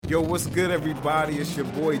Yo, what's good, everybody? It's your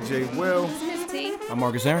boy, Jay Will. Miss T. I'm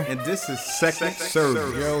Marcus Aaron. And this is Second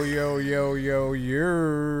Service. Yo.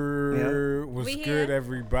 What's We good, here.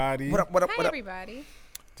 everybody? What up? Hi, everybody.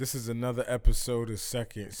 This is another episode of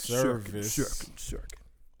Second Service. Sure.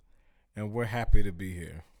 And we're happy to be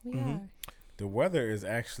here. We are. The weather is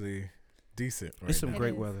actually decent right It's some now.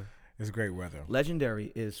 great is. weather. It's great weather.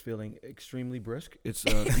 Legendary is feeling extremely brisk. It's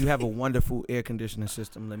you have a wonderful air conditioning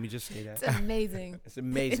system. Let me just say that. It's amazing. It's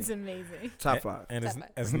amazing. It's amazing. Top five. And Top five.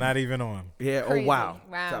 it's not even on. Yeah. Crazy. Oh wow.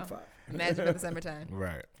 Wow. Top five. Imagine for the summertime.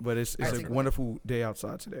 Right. But it's a Articulate. wonderful day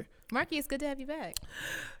outside today. Marky, it's good to have you back.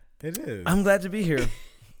 It is. I'm glad to be here.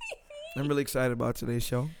 I'm really excited about today's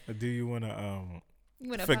show. Do you want to You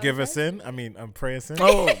wanna forgive us apologize? pray us in?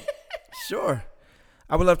 Oh, sure.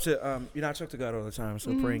 I would love to. I talk to God all the time,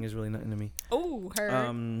 so Mhm. praying is really nothing to me. Oh,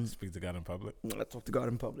 her. Speak to God in public. I talk to God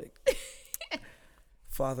in public.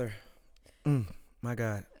 Father, my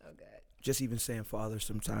God. Oh, God. Just even saying Father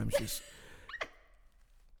sometimes just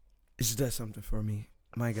it just does something for me.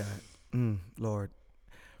 My God. Lord.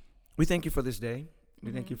 We thank you for this day.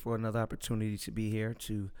 We thank you for another opportunity to be here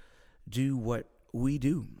to do what we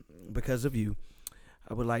do because of you.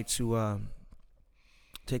 I would like to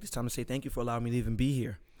take this time to say thank you for allowing me to even be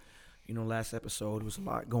here. You know, last episode was a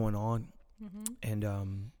lot going on, and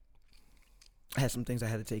I had some things I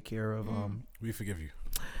had to take care of. We forgive you.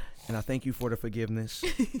 And I thank you for the forgiveness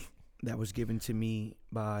that was given to me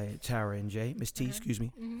by Tara and Jay, Miss T, excuse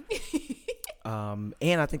me. And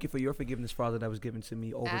I thank you for your forgiveness, Father, that was given to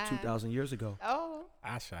me over 2,000 years ago Oh.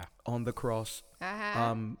 Asha. on the cross.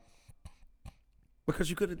 Uh-huh. Because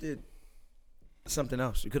you could have did something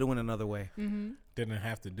else. You could have went another way. Didn't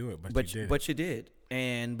have to do it, but you did. But you did.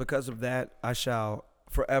 And because of that, I shall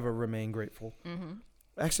forever remain grateful.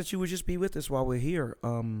 I ask that you would just be with us while we're here.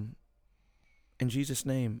 In Jesus'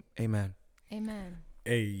 name, amen. Amen.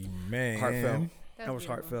 Amen. Heartfelt. That That was beautiful.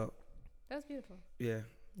 heartfelt. That was beautiful. Yeah.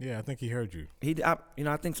 Yeah, I think he heard you.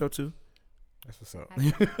 I think so too. That's what's up. I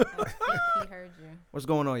think he heard you. What's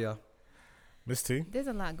going on, y'all? Miss T? There's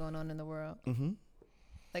a lot going on in the world.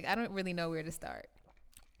 Like, I don't really know where to start.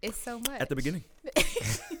 It's so much. At the beginning.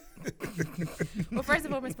 Well, first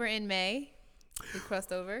and foremost, we're in May. We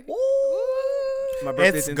crossed over. My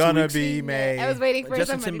birthday's It's in 2 gonna weeks. be May. I was waiting for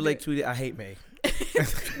Justin somebody Timberlake to do tweeted, "I hate May."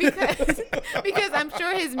 it. because I'm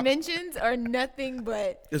sure his mentions are nothing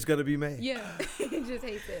but It's gonna be May. yeah. He just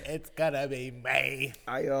hates it. It's gonna be May.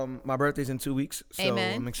 My birthday's in 2 weeks, so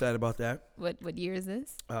Amen. I'm excited about that. What year is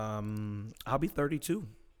this? I'll be 32.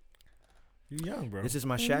 You young, bro. This is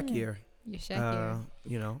my Shaq year. Your Shaq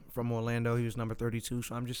You know, from Orlando, he was number 32,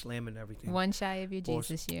 so I'm just slamming everything. year. One shy of your Boss.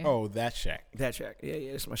 Jesus year. Oh, that Shaq. That Shaq, yeah,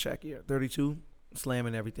 it's my Shaq year. 32,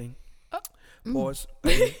 slamming everything. Oh. Pause.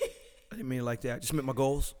 I didn't mean it like that. Just meant my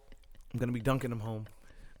goals. I'm gonna be dunking them home.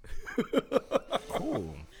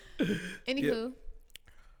 Cool. Anywho,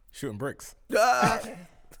 Shooting bricks.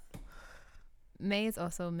 May is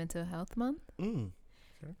also Mental Health Month. Mm.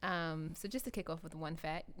 So just to kick off with one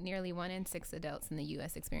fact, nearly 1 in 6 adults in the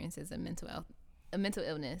U.S. experiences a mental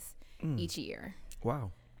illness each year.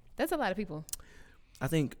 Wow. That's a lot of people. I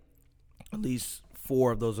think at least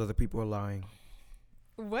 4 of those other people are lying.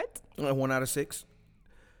 What? 1 out of 6.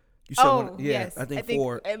 You said Oh, one, yeah, yes. I think I think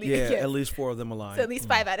 4. at least- yeah, yes. at least 4 of them are lying. So at least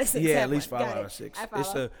 5 out of 6. Yeah, have at least one. 5 Got out it. of 6. I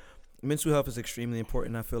It's follow. mental health is extremely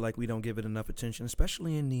important. I feel like we don't give it enough attention,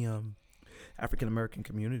 especially in the African American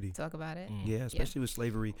community. Talk about it. Yeah, especially with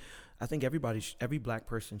slavery. I think every black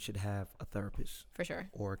person should have a therapist For sure.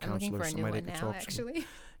 or a I'm looking counselor, for a new somebody one they can now, talk to. actually.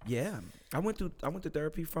 Yeah, I went through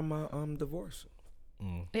therapy from my divorce.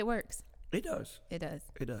 It works. It does. It does.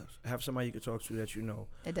 It does. Have somebody you can talk to that you know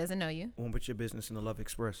It doesn't know you. won't put your business in the Love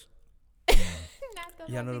Express. Not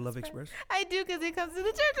the Y'all know the Love Express? I do because it comes to the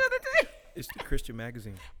church all the time. It's the Christian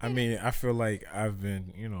magazine. I mean, I feel like I've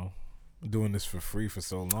been, doing this for free for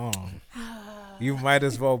so long. You might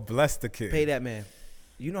as well bless the kid. Pay that man.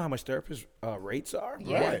 You know how much therapist rates are?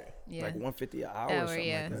 Yeah. Right. Yeah. Like $150 an hour Hour, or something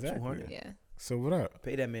yeah. like that. Exactly. 200. Yeah. So what up?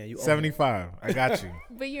 Pay that man. You owe him. 75. I got you.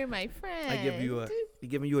 But you're my friend. I give you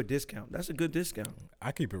giving you a discount. That's a good discount.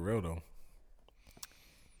 I keep it real though.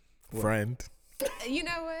 What? Friend. You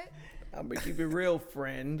know what? I'm gonna keep it real,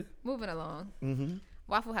 friend. Moving along. Mm-hmm.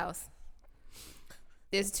 Waffle House.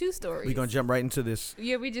 There's 2 stories. We're gonna jump right into this.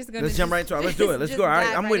 Yeah, we just gonna. Let's jump right into it. Let's do it. Let's go. All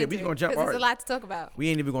right, I'm with it. We're gonna jump. All There's right. a lot to talk about. We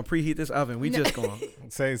ain't even gonna preheat this oven. We just gonna.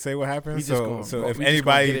 Say what happened. We just gonna. So if we just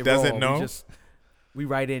gonna get anybody it doesn't raw. know, we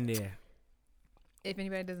right in there. If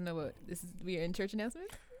anybody doesn't know what this is, we are in church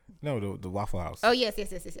announcement. no, the Waffle House. Oh yes.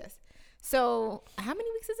 So how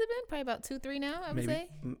many weeks has it been? Probably about 2-3 now. I would say.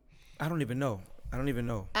 I don't even know.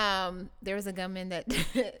 There was a gunman that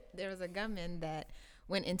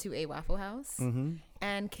went into a Waffle House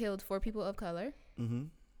and killed 4 people of color.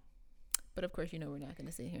 But of course, you know, we're not going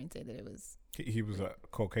to sit here and say that it was. He was a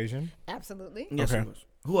Caucasian? Absolutely. Yes, Okay. he was.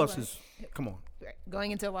 Who else is? Come on. Right.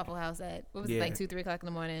 Going into a Waffle House at, what was it, like 2, 3 o'clock in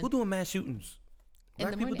the morning? Who doing mass shootings? In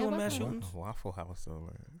Black the people morning doing at mass Waffle shootings? Waffle House, though.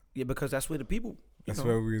 Like, Yeah, because that's where the people. that's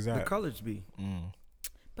where we was The at. colors be.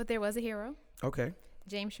 But there was a hero. Okay.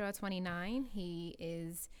 James Shaw, 29. He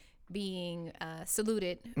is being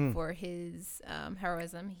saluted for his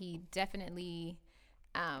heroism. He definitely,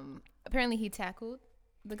 apparently he tackled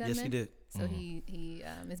the gunman. Yes, he did. So he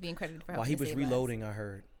is being credited for While helping he was to save reloading, I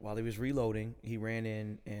heard. While he was reloading, he ran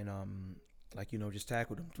in and like, you know, just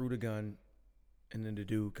tackled him, threw the gun, and then the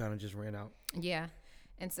dude kind of just ran out. lives. Yeah.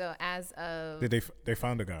 And so as of... Did they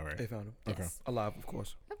found the guy, right? They found him. Yes. Okay. Alive, of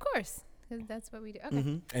course. Of course. 'Cause that's what we do.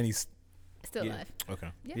 Okay. And he's Still Yeah. alive.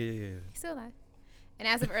 okay. Yeah. Yeah. He's still alive. And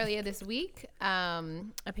as of earlier this week,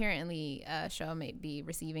 apparently Shaw may be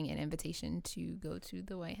receiving an invitation to go to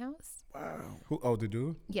the White House. Wow. Who? Oh, the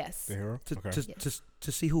dude, Yes. the hero. To, Okay.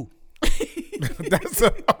 to see who? That's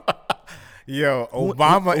yo.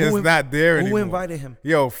 Obama who is not there Who anymore. invited him?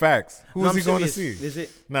 Yo, facts. Who No, is I'm he going to see? serious. Is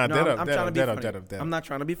it? Nah, no, dead I'm up, I'm dead trying up, to be dead up, funny. dead up, dead up. I'm not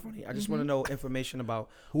trying to be funny. I just want to know information about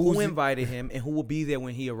Who's who he- invited him and who will be there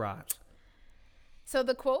when he arrives. So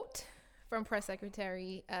the quote from Press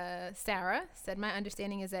Secretary Sarah said, "My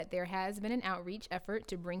understanding is that there has been an outreach effort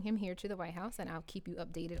to bring him here to the White House, and I'll keep you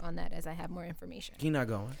updated on that as I have more information." He not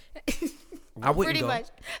going. I wouldn't Pretty go. much.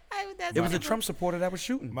 That's It was a what- Trump supporter that was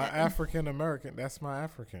shooting. My African American. That's my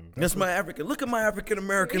African. That's my African. Look at my African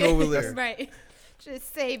American over there. Right.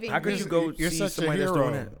 Just saving. How could me. you go You're see such a somebody that's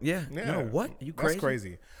hero. doing that? Yeah. No, what? You crazy? That's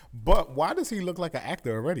crazy. But why does he look like an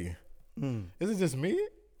actor already? Is it just me?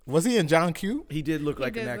 Was he in John Q? He did look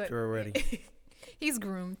like an does actor look- already. He's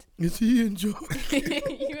groomed. Is he enjoying?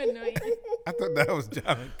 You annoying. I thought that was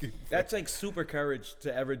John Q. That takes super courage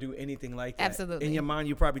to ever do anything like that. Absolutely. In your mind,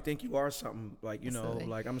 you probably think you are something like, you know, Absolutely.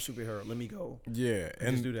 like I'm a superhero. Let me go. Yeah,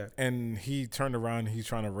 And just do that. And he turned around. He's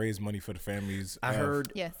trying to raise money for the families. I of-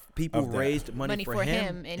 heard Yes. people of that. raised money for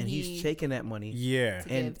him, and and he's he- taking that money. Yeah,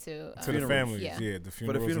 To And give to to the funerals. families. Yeah. Yeah, the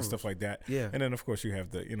funerals and funerals. stuff like that. Yeah. And then of course you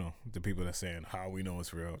have the the people that saying how we know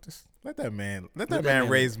it's real. Just let that man that man man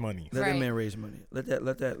raise money. Let Right. that man raise money. Let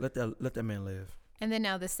that man live. And then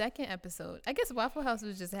now the second episode, I guess Waffle House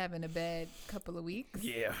was just having a bad couple of weeks.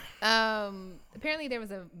 Yeah. Apparently there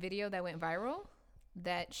was a video that went viral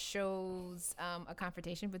that shows a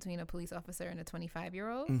confrontation between a police officer and a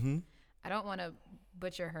 25-year-old. Mm-hmm. I don't want to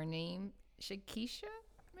butcher her name. Shakisha,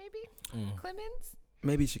 maybe? Clemens?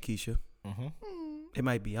 Maybe Shakisha. Mm-hmm. It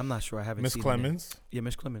might be. I'm not sure. I haven't Miss seen her name. Clemens. Yeah,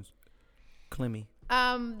 Miss Clemens. Clemmy.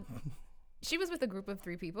 She was with a group of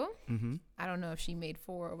 3 people. Mm-hmm. I don't know if she made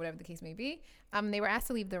 4 or whatever the case may be. They were asked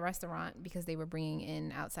to leave the restaurant because they were bringing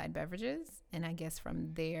in outside beverages. And I guess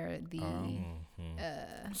from there,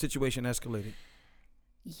 Situation escalated.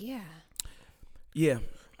 yeah. Yeah,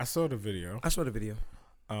 I saw the video. I saw the video.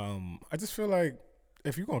 I just feel like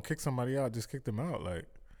if you're gonna kick somebody out, just kick them out. Like,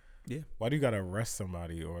 Yeah. why do you gotta arrest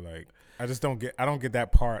somebody? Or like, I don't get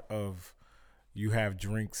that part of you have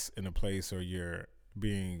drinks in a place or you're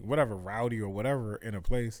being whatever rowdy or whatever in a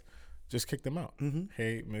place. Just kick them out. Mm-hmm.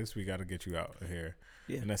 Hey, miss, we gotta get you out of here.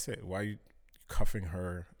 Yeah. And that's it. Why are you cuffing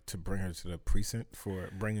her to bring her to the precinct for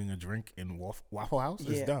bringing a drink in Waffle House?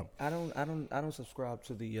 It's dumb. I don't subscribe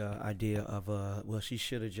to the idea of well, she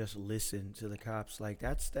should have just listened to the cops. Like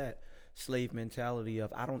that's that slave mentality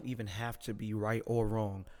of I don't even have to be right or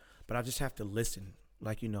wrong, but I just have to listen.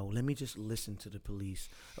 Like, you know, let me just listen to the police.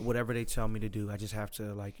 Whatever they tell me to do, I just have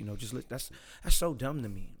to, like, you know, just that's so dumb to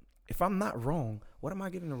me. If I'm not wrong, what am I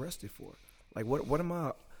getting arrested for? Like, what am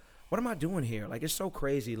I doing here? Like, it's so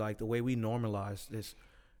crazy, like, the way we normalize this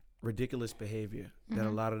ridiculous behavior that a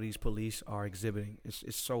lot of these police are exhibiting.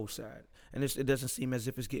 It's so sad. And it doesn't seem as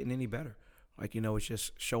if it's getting any better. Like, you know, it's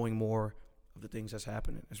just showing more of the things that's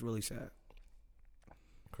happening. It's really sad.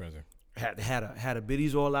 Crazy. Had a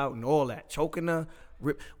biddies all out and all that, choking her.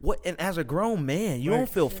 What? And as a grown man, you don't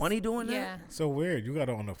feel funny doing that? Yeah. So weird. You got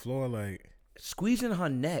her on the floor like Squeezing her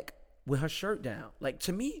neck with her shirt down. Like,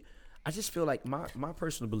 to me, I just feel like my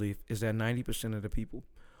personal belief is that 90% of the people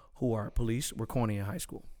who are police were corny in high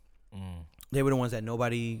school. They were the ones that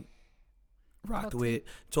nobody rocked with,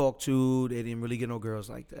 talked to. They didn't really get no girls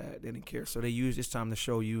like that. They didn't care. So they used this time to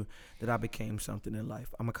show you that I became something in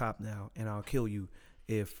life. I'm a cop now, and I'll kill you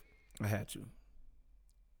if I had to.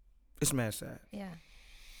 It's mad sad. Yeah.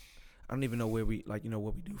 I don't even know where we, like, you know,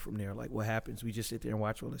 what we do from there. Like, what happens? We just sit there and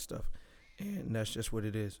watch all this stuff. And that's just what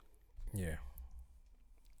it is. yeah.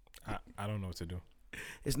 I don't know what to do.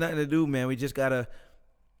 It's nothing to do, man. We just got to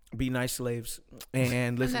be nice slaves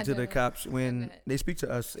and listen not to the jealous. cops when that. they speak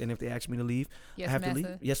to us, and if they ask me to leave, Yes, I have to massa.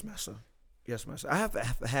 leave. Yes, massa. Yes, massa. I have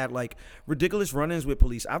had like ridiculous run-ins with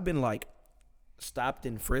police. I've been like stopped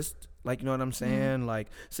and frisked. Like, you know what I'm saying? Like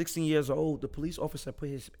 16 years old, the police officer put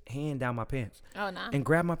his hand down my pants Oh, nah. and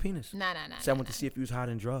grabbed my penis. Nah. Said I went to see if he was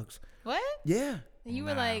hiding drugs. What? Yeah. And you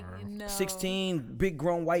were Nah, like, bro. no. 16, big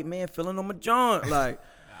grown white man filling on my joint. Like,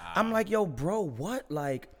 I'm like, yo, bro, what?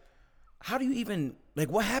 Like, how do you even, like,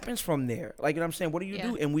 what happens from there? Like, you know what I'm saying? What do you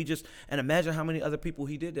Yeah. do? And imagine how many other people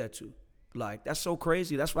he did that to. Like, that's so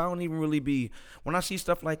crazy. That's why I don't even really be, when I see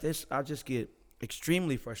stuff like this, I just get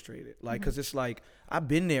extremely frustrated. Like, because it's like, I've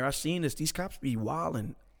been there. I've seen this. These cops be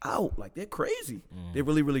wilding out. Like, they're crazy. They're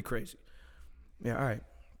really, really crazy. Yeah, all right.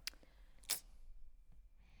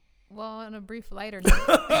 Well, on a brief lighter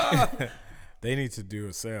note, They need to do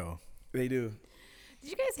a sale. They do.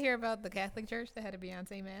 did you guys hear about the Catholic Church that had a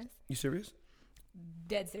Beyonce mass? You serious?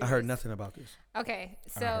 Dead serious. I heard nothing about this. Okay,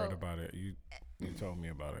 so I heard about it. You told me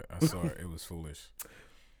about it. I saw it. It was foolish.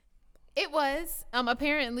 it was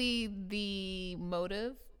apparently the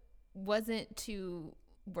motive wasn't to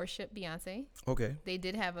worship Beyonce. Okay. They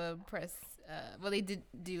did have a press they did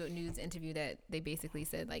do a news interview that they basically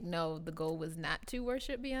said like, no, the goal was not to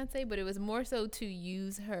worship Beyonce, but it was more so to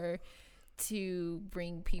use her to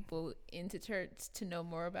bring people into church to know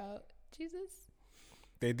more about Jesus.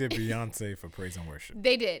 They did Beyonce for praise and worship.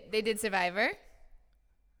 They did Survivor.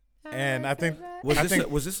 And I think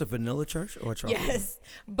Was this a vanilla church or a chocolate? Yes,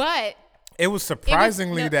 but it was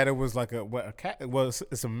surprisingly no. that it was like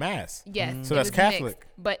it's a mass. yes, So it that's was Catholic. mixed.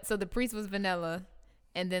 But so the priest was vanilla,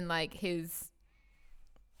 and then like his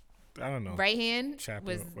I don't know. right hand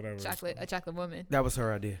Chaplain, was whatever it's a chocolate woman. That was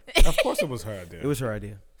her idea. Of course it was her idea. It was her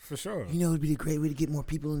idea. For sure. You know, it'd be a great way to get more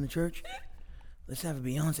people in the church. Let's have a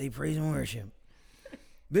Beyonce praise and worship.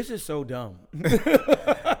 This is so dumb. This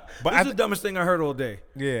But is the dumbest thing I heard all day.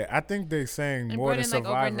 yeah, I think they sang And more brought than in like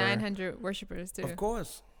Survivor over 900 worshipers too. Of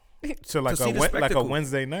course. to like to see the like a spectacle.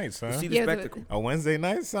 Wednesday night, To son. see the Yeah, so- spectacle. A Wednesday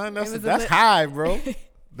night, son. That's was a that's lit- high, bro.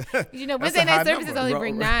 You know, That's Wednesday a high night services number. only Bro,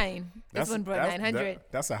 bring bro. 9. This one brought 900.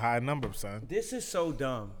 That's a high number, son. This is so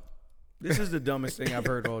dumb. This is the dumbest thing I've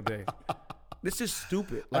heard all day. This is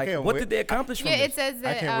stupid. Like, can't what wait. did they accomplish from Yeah, this? it says I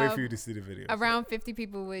that can't wait for you to see the video. around 50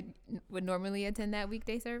 people would normally attend that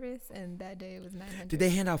weekday service, and that day it was 900. Did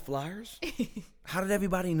they hand out flyers? How did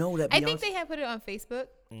everybody know that Beyonce, I think they had put it on Facebook.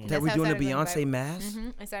 and that that's we're how it doing a started going Beyonce mass?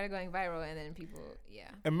 It started going viral, and then people, yeah.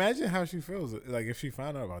 Imagine how she feels like if she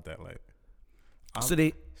found out about that. Like, So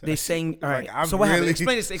they sang. All right. like, I'm so what really, happened?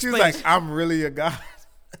 Explain this. She's Explain like, this. I'm really a god.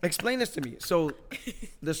 Explain this to me. So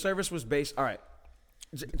the service was based. All right.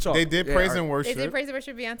 Talk. They did Yeah, praise all right. and worship. They did praise and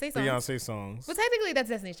worship Beyonce songs. Beyonce songs. Well, technically, that's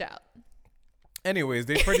Destiny's Child. Anyways,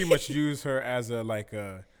 they pretty much use her as a like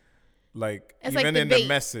It's even like in the debate.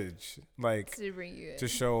 message, like To bring you in. to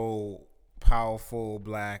show powerful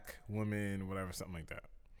black women, whatever, something like that.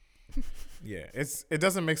 Yeah, it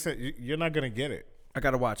doesn't make sense. You're not gonna get it. I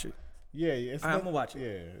gotta watch it. Yeah, it's I'm gonna watch it.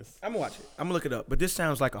 Yeah, I'm gonna watch it. I'm gonna look it up. But this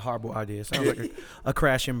sounds like a horrible idea. It sounds like a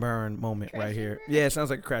crash and burn moment right here. Yeah, it sounds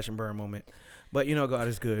like a crash and burn moment. But you know, God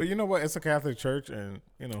is but good. you know what? It's a Catholic church, and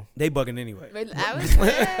you know They bugging anyway. But I was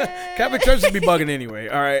Catholic churches be bugging anyway.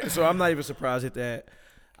 All right, so I'm not even surprised at that.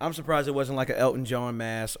 I'm surprised it wasn't like an Elton John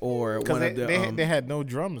mass or because one of the. they had no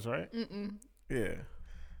drums, right? Yeah,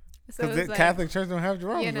 So because it's the like, Catholic church don't have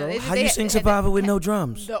drums, you know, bro. it- How they you had- sing had the- Survivor with no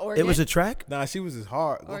drums? the It was a organ. track. Nah, she was just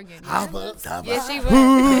hard. Organ. How Yeah, about she was.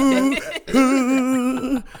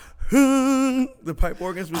 the pipe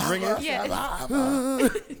organs was ringing. Yeah.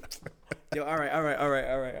 Yo, all right.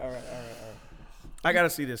 I gotta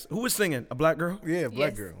see this. Who was singing? A black girl? Yeah,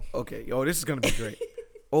 black Yes. girl. Okay. Yo, this is gonna be great.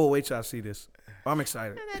 Oh, wait till I see this. I'm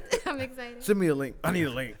excited. I'm excited. Send me a link. I need a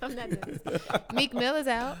link. I'm not doing this. Meek Mill is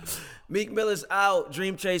out. Meek Mill is out.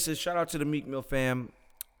 Dream Chasers. Shout out to the Meek Mill fam.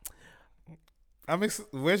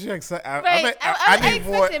 Where's your excitement? Right. I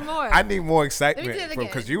expected more. I need more Let me excitement do it again.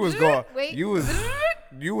 because you was going. Wait.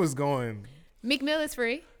 You was going. Meek Mill is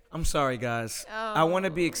free. I'm sorry, guys. I want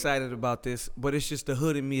to be excited about this, but it's just the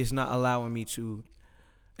hood in me is not allowing me to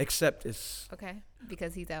accept this. Okay.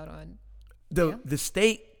 Because he's out on. The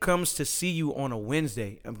state comes to see you on a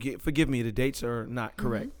Wednesday. Forgive me, the dates are not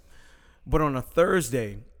correct. But on a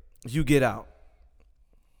Thursday, you get out.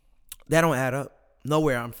 That don't add up.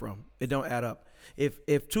 Nowhere I'm from, it don't add up.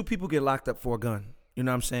 If two people get locked up for a gun, you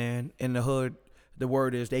know what I'm saying? In the hood, the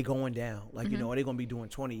word is they going down. Like, you know, they're going to be doing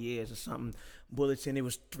 20 years or something. Bullets, and it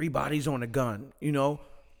was 3 bodies on a gun, you know?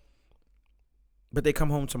 But they come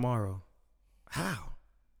home tomorrow. How?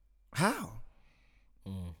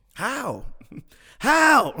 How?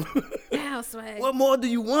 How? Now, swag. What more do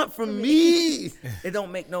you want from me? It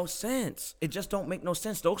don't make no sense. It just don't make no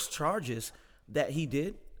sense. Those charges that he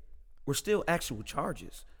did were still actual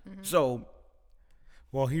charges. So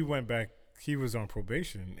Well, he went back. He was on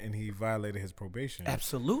probation, and he violated his probation.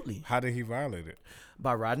 absolutely, How did he violate it?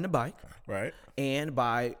 by riding a bike Right. and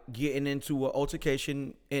by getting into an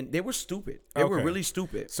altercation, and they were stupid. They were Okay. really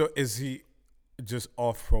stupid. So is he just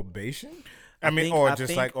off probation? I mean, think- or I just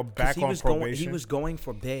think like or 'cause back he on was probation? Going, he was going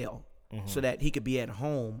for bail so that he could be at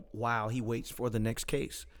home while he waits for the next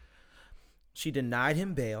case. She denied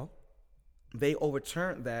him bail. They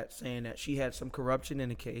overturned that, saying that she had some corruption in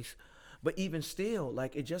the case. But even still,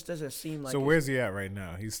 like, it just doesn't seem like. So where's he at right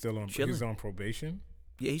now? He's still on. He's Chilling. on probation.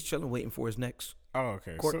 Yeah, he's chilling, waiting for his next Oh,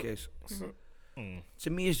 okay. court case. To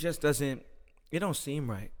me, it just doesn't. It don't seem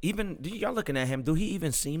right. Even y'all looking at him, do he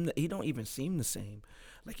even seem? He don't even seem the same.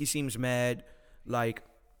 Like, he seems mad, like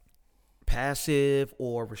passive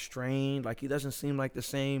or restrained. Like, he doesn't seem like the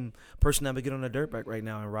same person that would get on a dirt bike right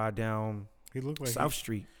now and ride down He looked like South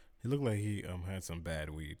Street. He looked like he had some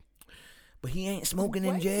bad weed. But he ain't smoking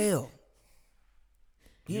in What? jail.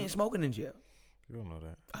 He ain't smoking in jail. You don't know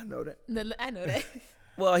that. I know that. I know that.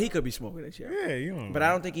 Well, he could be smoking in jail. Yeah, you don't. But I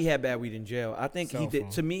don't think he had bad weed in jail. I think he Cell did.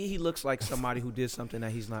 phone. To me, he looks like somebody who did something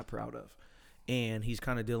that he's not proud of, and he's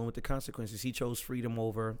kind of dealing with the consequences. He chose freedom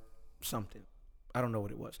over something. I don't know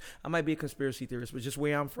what it was. I might be a conspiracy theorist, but just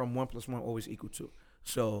where I'm from, 1 + 1 always equal 2.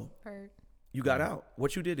 So Heard. you got out.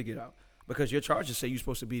 What you did to get out? Because your charges say you're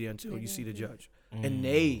supposed to be there until you see the judge, and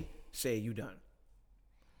they say you done.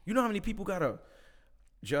 You know how many people got a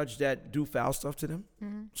judge that do foul stuff to them?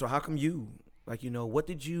 So how come you, like, what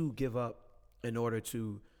did you give up in order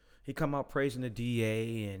to? He come out praising the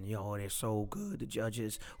DA and they're so good, the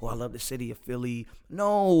judges. Oh, I love the city of Philly.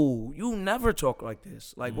 No, you never talk like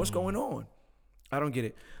this. Like, what's going on? I don't get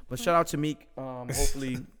it. But shout out to Meek.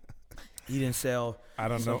 Hopefully he didn't sell I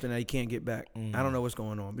don't know. something that he can't get back. I don't know what's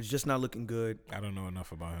going on, but it's just not looking good. I don't know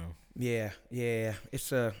enough about him. Yeah.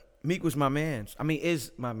 It's Meek was my man's. I mean,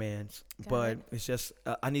 is my man's, but it's just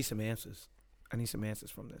I need some answers. I need some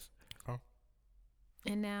answers from this.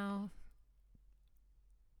 And now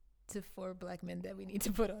to 4 black men that we need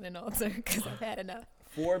to put on an altar because I've had enough.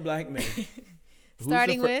 4 black men.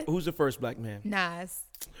 Starting with who's the first black man? Nas.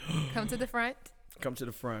 Come to the front. Come to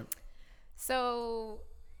the front. So,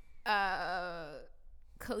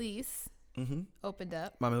 Khalees opened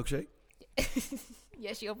up. My milkshake.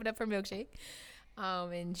 Yeah, she opened up her milkshake.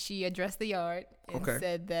 And she addressed the yard and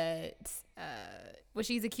said that,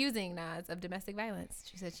 she's accusing Nas of domestic violence.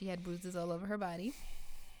 She said she had bruises all over her body.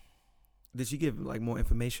 Did she give like more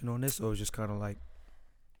information on this, or was just kind of like?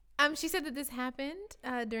 She said that this happened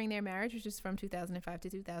during their marriage, which was from 2005 to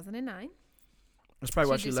 2009. That's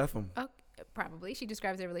probably why she left him. Oh, probably. She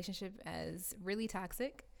describes their relationship as really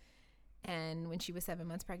toxic. And when she was 7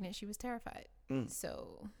 months pregnant, she was terrified.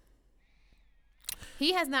 So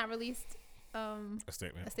he has not released a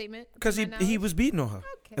statement. Because he was beating on her.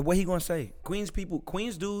 Okay. And what he gonna say?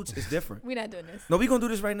 Queens dudes is different. We're not doing this. No, we gonna do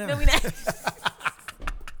this right now. No, we're not.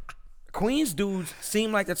 Queens dudes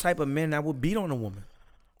seem like the type of men that would beat on a woman.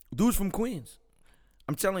 Dudes from Queens.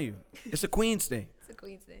 I'm telling you. It's a Queens thing. It's a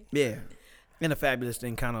Queen's thing. Yeah. And a Fabulous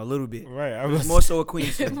thing kind of a little bit. Right. I It's was more so a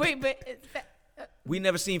Queens thing. Wait, but We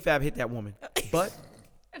never seen Fab hit that woman. But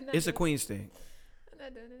I'm not it's a doing Queens thing. I'm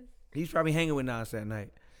not doing this. He's probably hanging with Nas that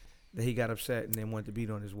night that he got upset and then wanted to beat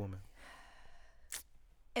on his woman.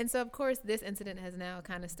 And so, of course, this incident has now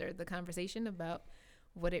kind of stirred the conversation about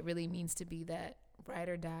what it really means to be that ride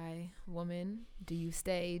or die woman. Do you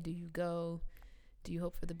stay? Do you go? Do you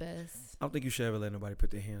hope for the best? I don't think you should ever let nobody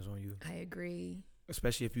put their hands on you. I agree.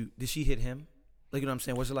 Especially if did she hit him? Like, you know what I'm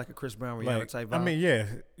saying? Was it like a Chris Brown Rihanna type vibe? I mean, yeah,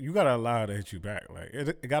 you gotta allow her to hit you back. Like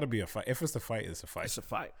it gotta be a fight. If it's a fight, it's a fight. It's a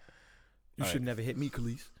fight. You Right. should never hit me,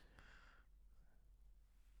 Khalees.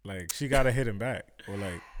 Like she gotta hit him back,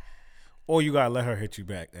 or you gotta let her hit you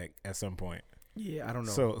back at some point. Yeah, I don't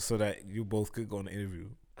know. So that you both could go on the interview.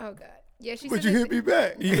 Oh, God. Yeah, she But said you that hit me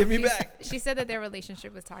back. You hit me she- back. She said that their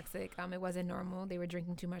relationship was toxic. It wasn't normal. They were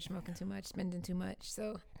drinking too much, smoking too much, spending too much.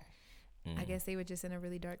 So I guess they were just in a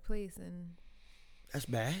really dark place. And That's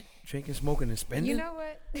bad. Drinking, smoking, and spending. you know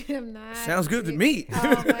what? I'm not. Sounds good to me.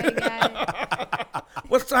 Oh, my God.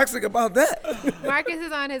 What's toxic about that? Marcus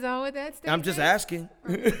is on his own with that statement. I'm just asking.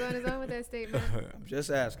 Marcus is on his own with that statement. I'm just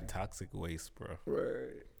asking. Toxic waste, bro.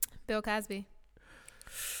 Right. Bill Cosby.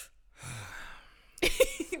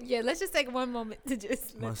 Yeah, let's just take one moment to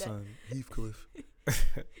just let My that. son, Heathcliff.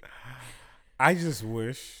 I just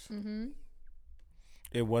wish Mm-hmm.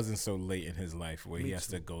 it wasn't so late in his life where Me he has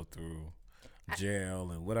too. to go through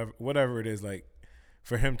jail and whatever it is. Like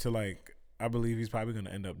for him to like, I believe he's probably gonna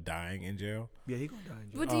end up dying in jail. Yeah, he gonna die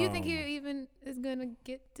in jail. But do you think he even is gonna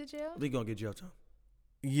get to jail? They gonna get jail time.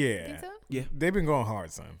 Yeah, Think so? Yeah, they've been going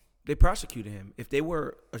hard, son. they prosecuted him. If they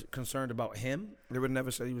were concerned about him, they would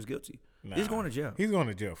never say he was guilty. Nah, He's going to jail. He's going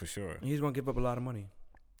to jail for sure. And he's gonna give up a lot of money.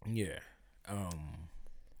 Yeah,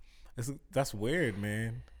 that's weird,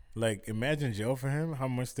 man. Like, imagine jail for him. How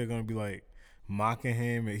much they're gonna be like mocking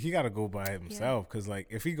him. He got to go by himself because like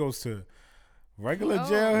if he goes to regular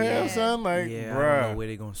jail here, son, like, yeah, bruh. I don't know where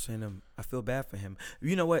they gonna send him. I feel bad for him.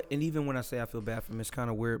 You know what? And even when I say I feel bad for him, it's kind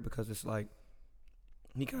of weird because it's like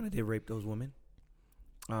he kind of did rape those women.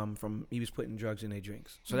 From he was putting drugs in their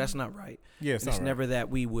drinks, so that's not right. Yeah, it's right. never that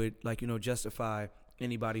we would justify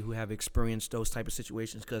anybody who have experienced those type of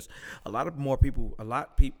situations because a lot of people.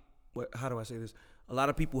 How do I say this? A lot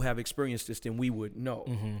of people have experienced this than we would know.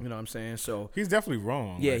 You know what I'm saying? So he's definitely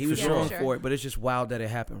wrong. Yeah, like, he was for wrong sure. for it, but it's just wild that it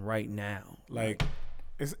happened right now. Like,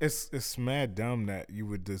 it's mad dumb that you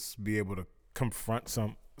would just be able to confront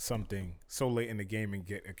something so late in the game and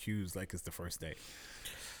get accused like it's the first day.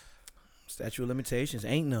 Statute of limitations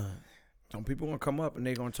ain't none. Some people gonna come up and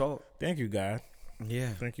they gonna talk. Thank you, God. Yeah.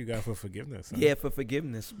 Thank you, God, for forgiveness. Son. Yeah, for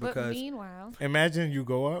forgiveness. But Because meanwhile, imagine you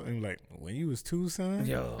go out and like when you was 2, son.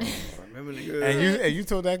 yo, remember the And you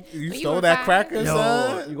told that you When you stole were that 5? cracker, no,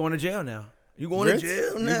 son. you going to jail now. You going Ritz? to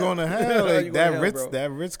jail now. You going to hell? You Like going that to hell, Ritz, bro.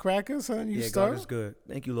 that Ritz cracker, son. You Yeah, stole. God is good.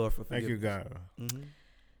 Thank you, Lord, for Thank forgiveness. you, God.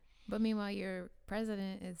 but meanwhile, your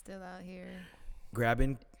president is still out here.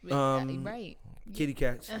 Grabbing Right. kitty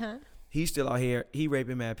cats. He's still out here. He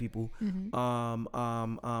raping mad people.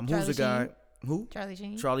 Mm-hmm. Who's the guy? Sheen? Who? Charlie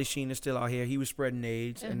Sheen. Charlie Sheen is still out here. He was spreading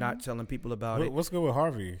AIDS and not telling people about it. What's good with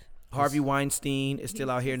Harvey? Harvey Weinstein is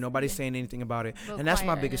still out here. Nobody's saying anything about it. Real And that's my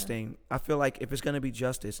quiet right biggest now. thing. I feel like if it's going to be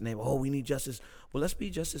justice, and we need justice. Well, let's be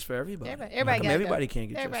justice for everybody. Everybody How come gotta everybody go. can't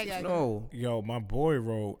get Everybody justice. gotta No. Yo, my boy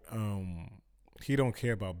wrote, he don't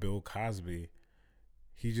care about Bill Cosby.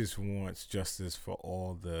 He just wants justice for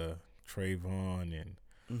all the Trayvon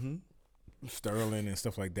and Sterling and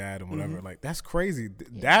stuff like that and whatever. Like, that's crazy.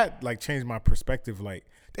 That like changed my perspective. Like,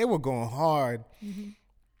 they were going hard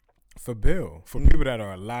for Bill, for people that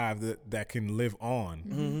are alive that can live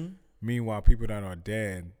on. Meanwhile, people that are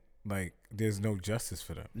dead, like, there's no justice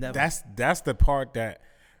for them. Never. That's the part that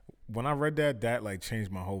when I read that like changed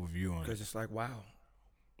my whole view on it. Because it's like, wow.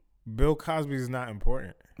 Bill Cosby is not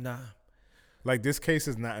important. Nah. Like, this case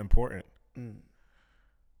is not important.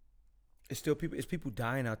 It's still people. It's people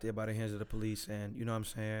dying out there by the hands of the police, and you know what I'm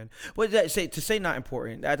saying. But to say not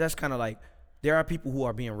important, that's kind of like there are people who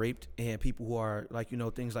are being raped and people who are like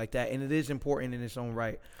things like that, and it is important in its own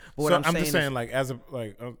right. But what I'm just saying saying, like, as a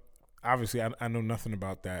obviously I know nothing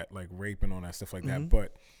about that, like rape and all that stuff like that.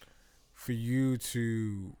 But for you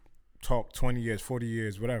to talk 20 years, 40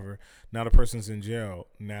 years, whatever, now the person's in jail.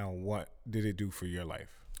 Now what did it do for your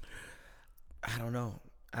life? I don't know.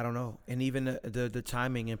 And even the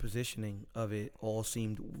timing and positioning of it all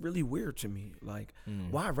seemed really weird to me. Like,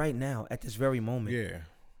 why right now at this very moment? Yeah.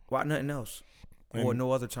 Why nothing else? And Or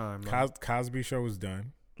no other time? Like, Cosby show was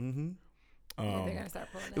done. Yeah, they're gonna start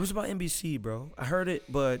pulling that. it was about NBC, bro. I heard it,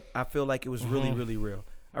 but I feel like it was really, really real.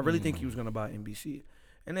 I really think he was gonna buy NBC,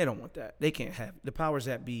 and they don't want that. They can't have the powers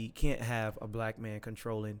that be can't have a black man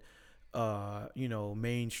controlling,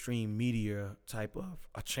 mainstream media type of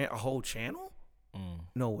a whole channel.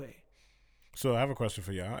 No way. So I have a question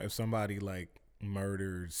for y'all. If somebody like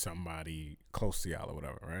murdered somebody close to y'all or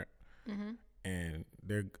whatever, right? And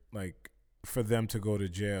they're like, for them to go to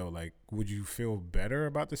jail, like, would you feel better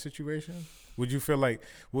about the situation? Would you feel like,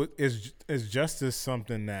 is justice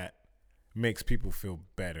something that makes people feel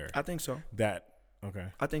better? I think so. Okay.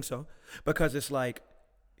 I think so because it's like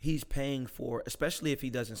he's paying for, especially if he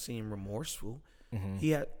doesn't seem remorseful.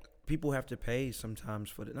 People have to pay sometimes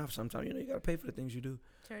for the not sometimes you got to pay for the things you do.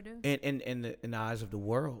 Sure do. And in the eyes of the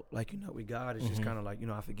world, like with God, it's just kind of like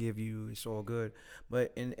I forgive you, it's all good.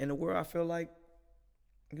 But in the world, I feel like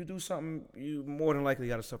you do something, you more than likely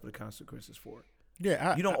got to suffer the consequences for it.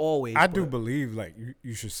 Yeah, you don't always. I do believe like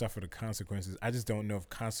you should suffer the consequences. I just don't know if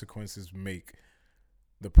consequences make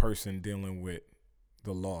the person dealing with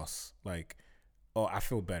the loss like, oh, I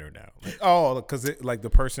feel better now. Like, oh, because like the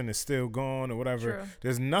person is still gone or whatever. True.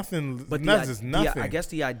 There's nothing. But there's nothing. I guess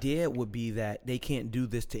the idea would be that they can't do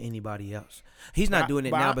this to anybody else. He's not doing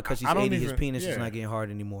it but now I- because he's I don't 80. His even- penis is yeah. not getting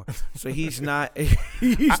hard anymore. So he's not.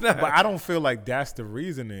 He's not. But I don't feel like that's the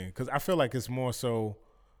reasoning because I feel like it's more so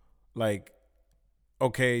like,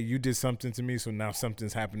 okay, you did something to me, so now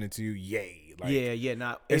something's happening to you. Yay! Like, yeah.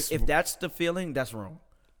 Now, if that's the feeling, that's wrong.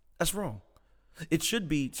 That's wrong. It should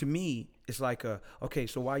be, to me, it's like, okay,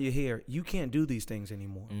 so while you're here, you can't do these things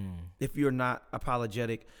anymore. If you're not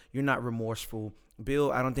apologetic, you're not remorseful.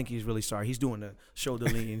 Bill, I don't think he's really sorry. He's doing the shoulder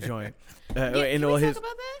lean joint. Can we talk about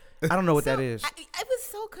that? I don't know what So, that is. I was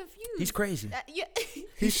so confused. He's crazy. Yeah.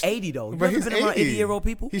 He's 80, though. You But ever he's been around 80. 80-year-old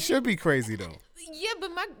people? He should be crazy though. Yeah, but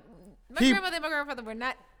my He- grandmother and my grandfather were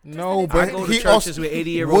not. No, I but go to he churches also, with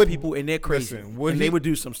 80-year-old people, and they're crazy. Listen, would and he- they would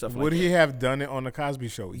do some stuff like Would that. he have done it on the Cosby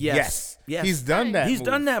Show? Yes. He's done that. He's move.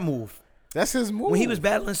 done that move. That's his move. When he was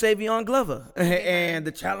battling Savion Glover and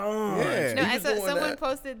the challenge. Yeah. No, He I was saw doing someone that.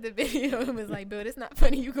 posted the video and was like, "Bill, it's not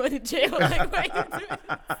funny. You going to jail? Like, why you doing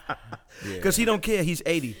this?" Because he don't care. He's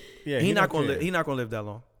 80. Yeah, he he not don't gonna care. live. He not gonna live that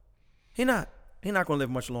long. He not gonna live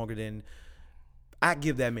much longer than. I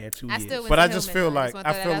give that man 2 I years. still went But to I just Hillman, feel though. like wanna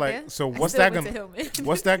I throw feel that out like there. so I what's still that went to gonna Hillman.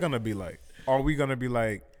 what's that gonna be like? Are we gonna be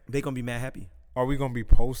like? They gonna be mad happy. Are we gonna be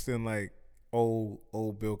posting like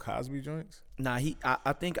old Bill Cosby joints? Nah,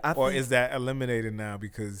 I think Or is that eliminated now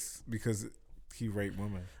because he raped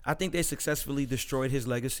women? I think they successfully destroyed his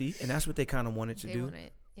legacy, and that's what they kind of wanted to They do. want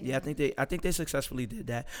it. Yeah, I think they successfully did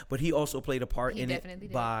that, but he also played a part He in it definitely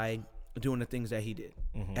did. by doing the things that he did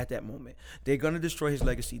at that moment. They're gonna destroy his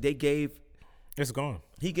legacy. They gave It's gone.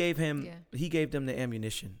 he gave him Yeah. he gave them the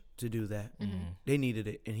ammunition to do that. They needed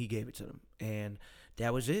it, and he gave it to them, and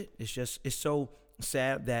that was it. It's so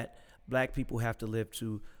sad that black people have to live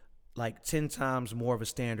to like 10 times more of a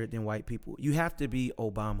standard than white people. You have to be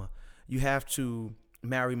Obama. You have to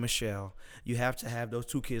marry Michelle. You have to have those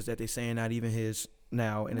 2 kids that they saying not even his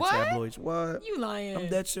now in the What? tabloids. What? You lying? I'm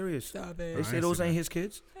dead serious. Stop They it. say those ain't his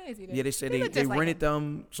kids. I ain't see that. Yeah, they say He they look just like rented him.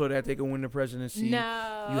 them so that they can win the presidency.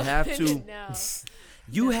 No. You have to. No.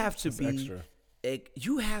 You have to It's be. extra.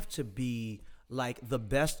 You have to be like the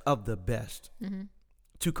best of the best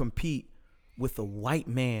to compete with a white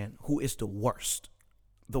man who is the worst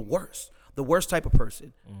type of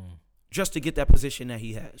person, just to get that position that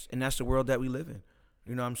he has, and that's the world that we live in.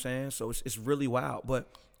 You know what I'm saying? So it's really wild.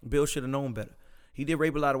 But Bill should have known better. He did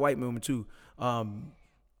rape a lot of white women too.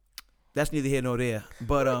 That's neither here nor there.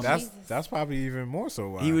 But That's probably even more so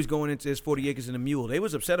why. he was going into his 40 acres and a mule. They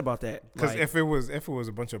was upset about that. Because Like, if it was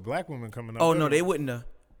a bunch of black women coming up. oh with no, him, they wouldn't have.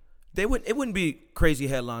 They wouldn't. It wouldn't be crazy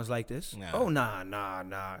headlines like this. Nah. Oh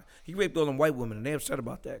nah. He raped all them white women, and they upset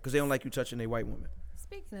about that because they don't like you touching their white women.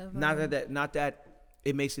 Speaking of, Not that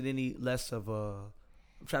it makes it any less of a.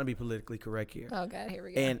 I'm trying to be politically correct here. oh God, here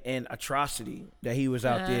we go. And atrocity that he was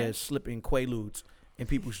out there slipping Quaaludes in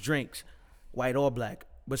people's drinks, white or black.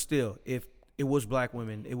 But still, if it was black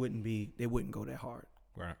women, they wouldn't go that hard.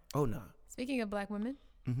 Right. Oh nah. Speaking of black women,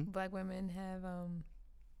 black women have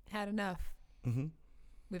had enough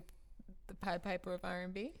with the Pied Piper of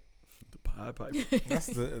R&B. The Pied Piper.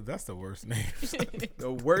 That's the worst name.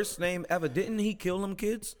 The worst name ever. Didn't he kill them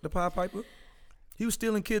kids? The Pied Piper. He was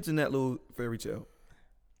stealing kids in that little fairy tale.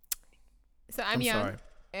 So I'm young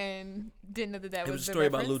and didn't know that It was was a the story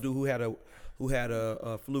about a reference. little dude who had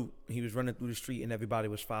a flute. He was running through the street and everybody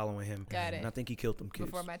was following him. Got it. And I think he killed them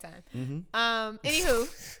kids. Before my time. Mm-hmm.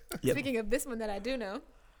 Anywho, Yep. speaking of this one that I do know,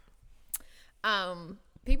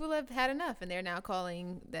 people have had enough, and they're now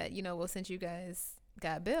calling that, well, since you guys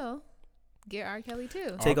got Bill, get R. Kelly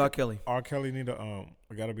too. Take R. Kelly. R. Kelly need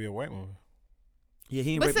gotta be a white woman. Yeah,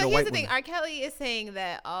 he ain't But raped so no here's white the thing: women. R. Kelly is saying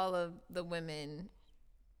that all of the women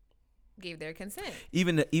gave their consent.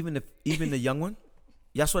 Even the young one.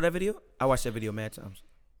 Y'all saw that video? I watched that video mad times.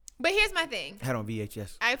 But here's my thing: I had on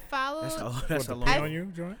VHS. I followed. That's how long. I- on you,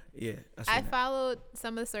 Joy? Yeah, I followed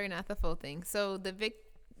some of the story, not the full thing. So the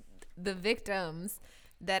victims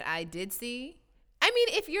that I did see. I mean,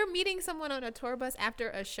 if you're meeting someone on a tour bus after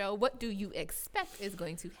a show, what do you expect is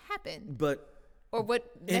going to happen? But Or what?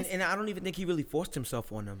 and I don't even think he really forced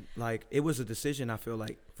himself on them. Like, it was a decision, I feel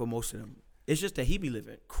like, for most of them. It's just that he be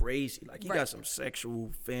living crazy. Like, he Right. got some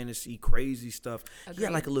sexual fantasy, crazy stuff. He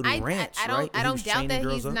got like a little ranch, right? I And he don't was doubt chaining that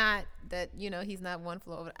girls he's up. not that he's not one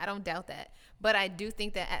floor over. I don't doubt that, but I do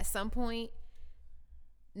think that at some point,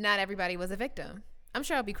 not everybody was a victim. I'm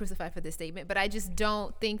sure I'll be crucified for this statement, but I just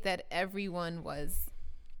don't think that everyone was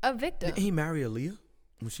a victim. Didn't he marry Aaliyah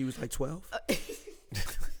when she was like 12?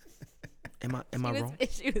 Am I wrong?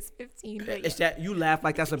 She was 15. But It's that you laugh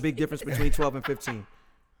like that's a big difference between 12 and 15.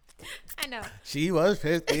 I know. She was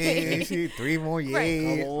 15. She 3 more years.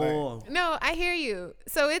 Right. Come on. No, I hear you.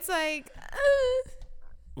 So it's like,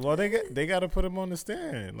 Well, they got to put him on the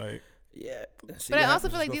stand. Like, Yeah. but I also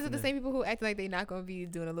feel like these are the same people who act like they're not going to be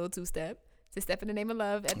doing a little 2-step to step in the name of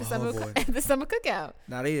love at the boy. summer cookout.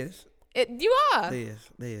 Now they is. You are. They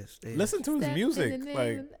is. listen to his Step music. in the name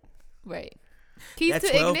Like, of- right. Keys That to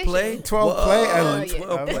 12 ignition. play? 12 play. Whoa, and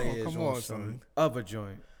 12 yeah. play is Come on on, some son. other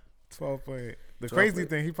joint. 12 plate. The 12 crazy plate.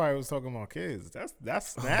 thing, he probably was talking about kids. That's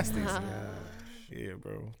nasty. Uh-huh. Yeah,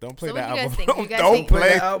 bro. Don't play So that what you guys album. think? You guys Don't think- play.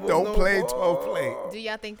 the album Don't no play more. 12 plate. Do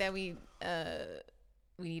y'all think that we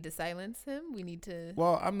need to silence him? We need to.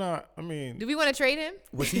 Well, I'm not. I mean, Do we want to trade him?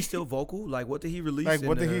 Was he still vocal? Like, what did he release? Like,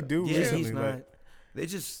 what in did he do Yeah, recently? he's not. Like- They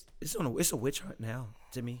just it's a witch hunt now.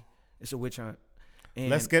 To me, it's a witch hunt.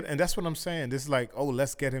 And and that's what I'm saying. This is like, oh,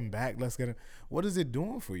 let's get him back. Let's get him. What is it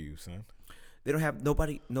doing for you, son? they don't have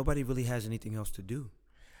nobody. Nobody really has anything else to do.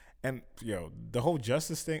 And the whole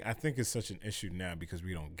justice thing, I think is such an issue now because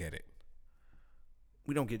we don't get it.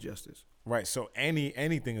 We don't get justice. Right. So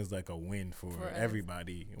anything is like a win for For us.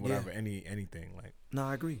 everybody. Whatever. Anything like. No,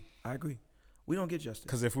 I agree. We don't get justice.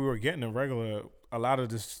 Because if we were getting a lot of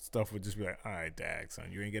this stuff would just be like, all right, dag, son,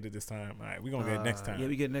 you ain't get it this time. All right, we gonna get it next time. Yeah,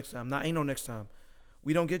 we get it next time. Ain't no next time.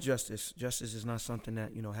 We don't get justice. Justice is not something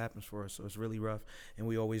that happens for us. So it's really rough, and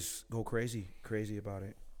we always go crazy about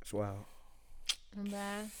it. It's wild. And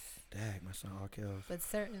last, Dag, my son R. Kelly. but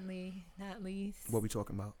certainly not least, What we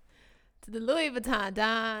talking about? to the Louis Vuitton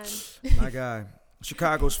Don. My guy,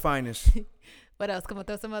 Chicago's finest. What else? Come on,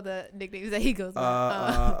 throw some other nicknames that he goes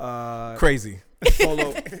by. Crazy.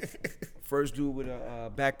 Polo. First dude with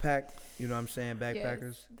a backpack. You know what I'm saying? Backpackers.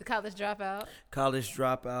 Yes, the college dropout. College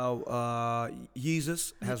dropout.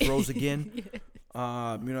 Yeezus has rose again. Yes. You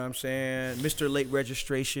know what I'm saying? Mr. Late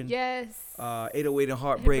Registration. Yes. 808 and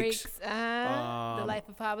Heartbreaks. The Life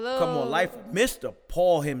of Pablo. Come on, life. Mr.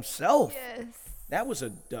 Paul himself. Yes. That was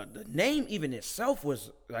the name even itself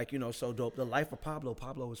was like, so dope. The Life of Pablo.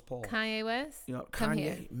 Pablo is Paul. Kanye West. Kanye. Come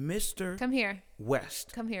here. Mr. Come here.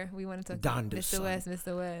 West. Come here. We want to talk Donda to Mr. son. West.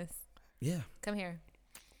 Mr. West. Yeah. Come here.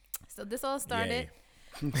 So this all started.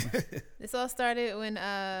 Yay. This all started when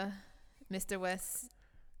Mr. West,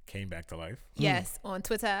 Came back to life. yes, on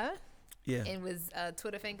Twitter, Yeah. and was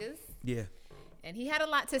Twitter fingers, Yeah. and he had a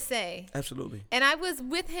lot to say. Absolutely. And I was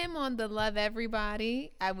with him on the Love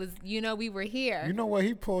Everybody. I was, we were here. You know what?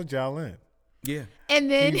 He pulled y'all in. Yeah.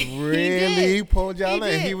 And then He really pulled y'all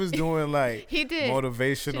He in. He did. was doing like He did.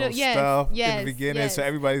 motivational Yes, stuff in yes, the beginning. yes. So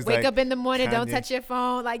everybody's Wake like, up in the morning, don't Kanye. touch your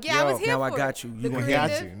phone. Like, I was here now for I it. got you. You The gonna I hear got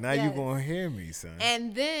creative, you. Now yes. you gonna hear me, son.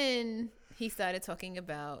 And then he started talking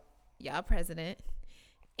about y'all president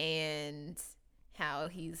and how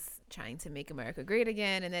he's trying to make America great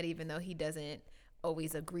again, and that even though he doesn't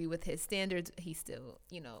always agree with his standards, he still,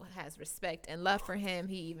 has respect and love for him.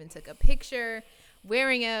 He even took a picture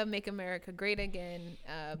wearing a Make America Great Again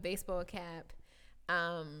baseball cap.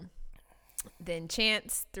 Then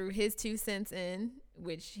Chance threw his 2 cents in,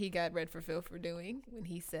 which he got red for Phil for doing when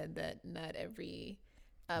he said that not every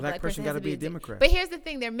black person gotta has to be a Democrat. But here's the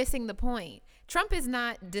thing, they're missing the point. Trump is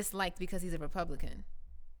not disliked because he's a Republican.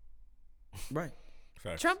 Right.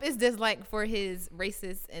 Facts. Trump is disliked for his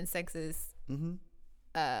racist and sexist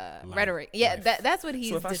Mm-hmm. rhetoric. Yeah, Life. that's what he's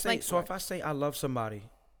So if disliked for. I say I love somebody,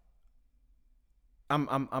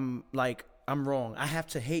 I'm like I'm wrong. I have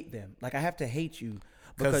to hate them. Like I have to hate you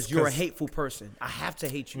because you're a hateful person. I have to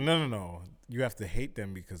hate you. No. You have to hate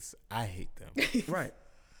them because I hate them. Right.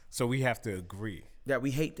 So we have to agree. That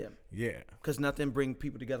we hate them Yeah. because nothing bring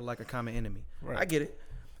people together like a common enemy. Right. I get it.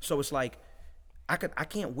 So it's like I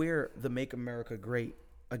can't wear the Make America Great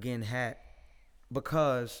Again hat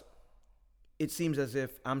because it seems as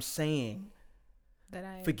if I'm saying that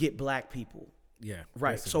I forget black people. Yeah.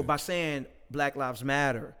 Right. So basically. by saying Black Lives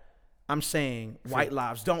Matter, I'm saying white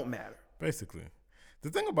lives don't matter. Basically. The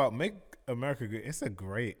thing about Make America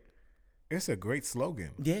Great, it's a great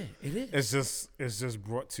slogan. Yeah, it is. It's just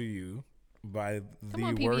brought to you by Come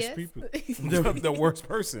on, the worst PBS. people. the worst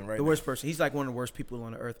person, right? The worst person. He's like one of the worst people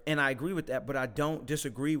on the earth. And I agree with that, but I don't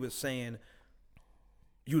disagree with saying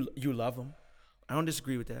you love them. I don't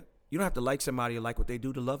disagree with that. You don't have to like somebody or like what they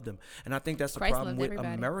do to love them. And I think that's the Christ problem loves with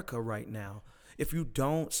everybody. America right now. If you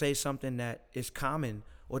don't say something that is common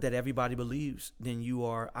or that everybody believes, then you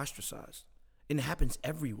are ostracized. And it happens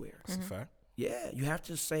everywhere. That's a fact. Yeah, you have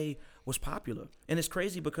to say what's popular. And it's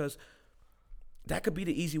crazy because that could be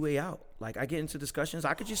the easy way out. Like, I get into discussions,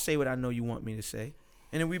 I could just say what I know you want me to say,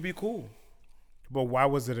 and then we'd be cool. But why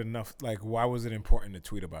was it enough? Like, why was it important to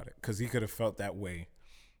tweet about it? Because he could have felt that way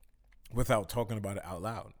without talking about it out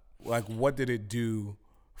loud. Like, what did it do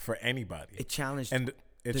for anybody? It challenged. And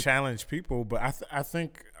it challenged people, but I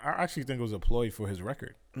actually think it was a ploy for his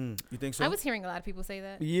record. You think so? I was hearing a lot of people say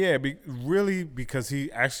that. Yeah, really, because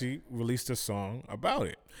he actually released a song about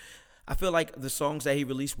it. I feel like the songs that he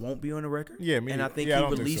released won't be on the record. Yeah, and I think I he don't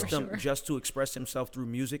think released so. them Sure. just to express himself through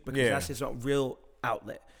music because Yeah. that's his real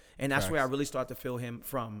outlet. And that's where I Facts. really start to feel him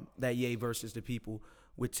from, that Ye versus the People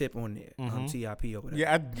with Tip on there, TIP or whatever.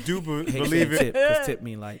 Yeah, I do I hate believe saying it. Tip because Tip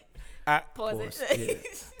mean like, Pause course, it.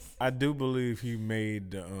 I do believe he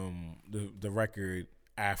made the record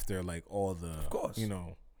after like all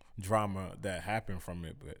the drama that happened from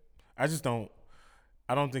it, but I just don't.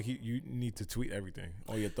 I don't think you need to tweet everything,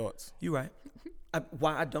 all your thoughts. You're right.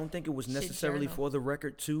 Why I don't think it was necessarily journal. for the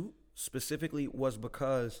record too, specifically, was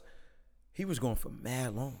because he was going for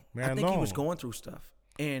mad long. I think he was going through stuff.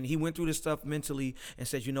 And he went through this stuff mentally and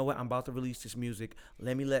said, you know what, I'm about to release this music.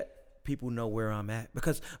 Let me let people know where I'm at.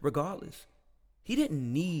 Because regardless, he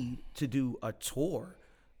didn't need to do a tour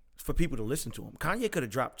for people to listen to him. Kanye could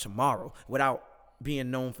have dropped tomorrow without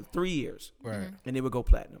being known for 3 years. Right. And they would go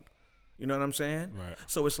platinum. You know what I'm saying? Right.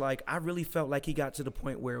 So it's like, I really felt like he got to the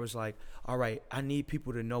point where it was like, all right, I need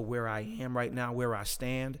people to know where I am right now, where I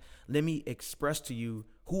stand. Let me express to you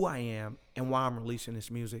who I am and why I'm releasing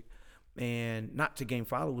this music. And not to gain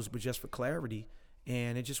followers, but just for clarity.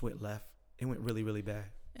 And it just went left. It went really, really bad.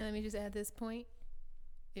 And let me just add this point.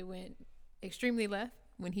 It went extremely left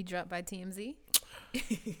when he dropped by TMZ.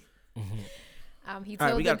 He told All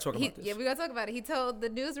right, we got to talk about this. Yeah, we got to talk about it. He told the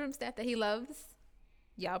newsroom staff that he loves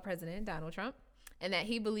y'all president, Donald Trump, and that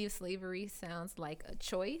he believes slavery sounds like a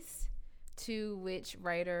choice, to which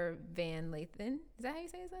writer Van Lathan, is that how you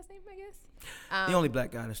say his last name, I guess? The only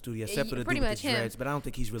black guy in the studio, except for the dude with the dreads, but I don't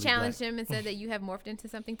think he's really challenged black. him and said that you have morphed into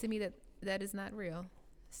something to me that is not real.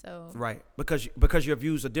 So Right, because your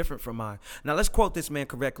views are different from mine. Now, let's quote this man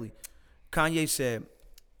correctly. Kanye said,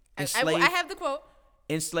 I enslaved, have the quote.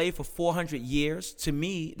 enslaved for 400 years, to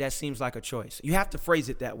me, that seems like a choice. You have to phrase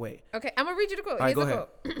it that way. Okay, I'm going to read you the quote. All right, Here's go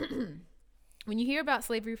the quote. When you hear about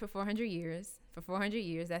slavery for 400 years,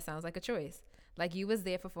 that sounds like a choice. Like you was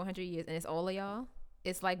there for 400 years and it's all of y'all.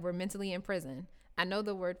 It's like we're mentally in prison. I know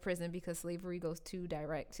the word prison because slavery goes too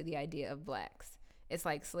direct to the idea of blacks. It's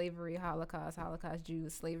like slavery, Holocaust,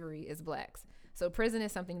 Jews, slavery is blacks. So prison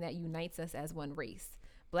is something that unites us as one race.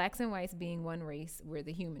 Blacks and whites being one race, we're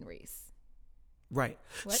the human race. Right.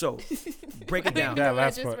 What? So, break it down. That what I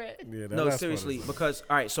last just part. read. Yeah, that No, last seriously, part is- because,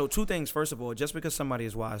 all right, so two things. First of all, just because somebody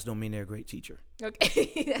is wise don't mean they're a great teacher.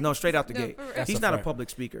 Okay. No, straight out the No, gate. for real. That's He's a not a fact. public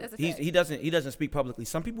speaker. That's a He fact. doesn't speak publicly.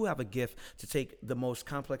 Some people have a gift to take the most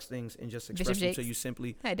complex things and just express them to Jakes. you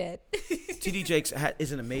simply. Hi, Dad. TD Jakes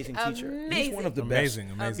is an amazing teacher. He's Amazing. one of the Amazing,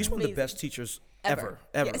 best. amazing. He's one of the Amazing. best teachers Ever.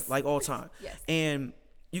 ever, Yes. like all time. Yes. And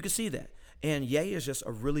you can see that. And Ye is just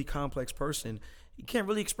a really complex person. He can't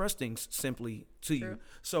really express things simply to you. True.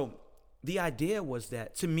 So the idea was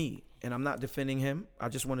that, to me, and I'm not defending him, I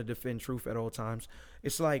just want to defend truth at all times.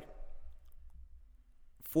 It's like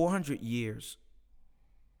 400 years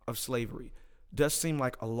of slavery does seem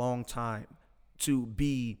like a long time to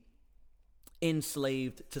be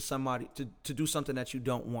enslaved to somebody, to do something that you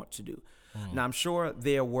don't want to do. Now, I'm sure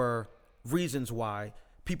there were reasons why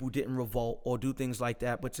people didn't revolt or do things like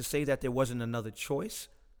that, but to say that there wasn't another choice,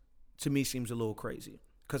 to me, seems a little crazy.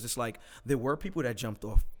 Because it's like there were people that jumped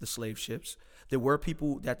off the slave ships. There were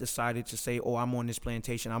people that decided to say, oh, I'm on this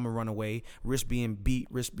plantation, I'm going to run away, risk being beat,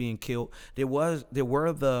 risk being killed. There were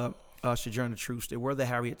the Sojourner Truths. There were the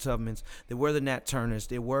Harriet Tubmans. There were the Nat Turners.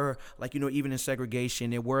 There were, even in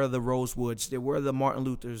segregation, there were the Rosewoods. There were the Martin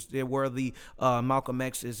Luthers. There were the Malcolm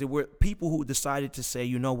X's. There were people who decided to say,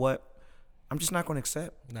 you know what? I'm just not going to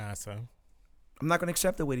accept. Nah, son. I'm not going to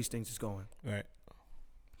accept the way these things is going. Right.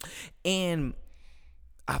 And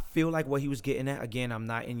I feel like what he was getting at, again, I'm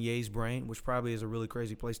not in Ye's brain, which probably is a really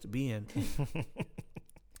crazy place to be in.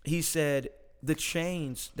 He said the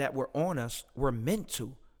chains that were on us were meant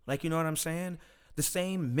to. Like, you know what I'm saying? The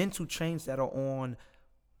same mental chains that are on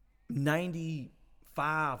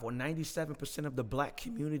 95 or 97% of the black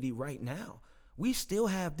community right now. We still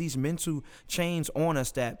have these mental chains on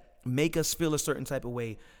us that make us feel a certain type of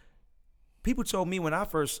way. People told me when I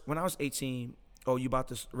was 18, oh, you about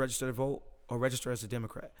to register to vote or register as a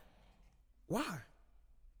Democrat? Why?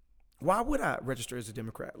 Why would I register as a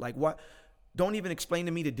Democrat? Like, what? Don't even explain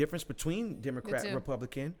to me the difference between Democrat and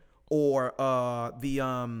Republican, or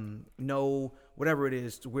whatever it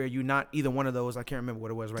is, to where you're not either one of those. I can't remember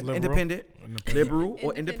what it was, right? Liberal. Liberal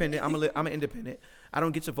or independent. I'm an independent. I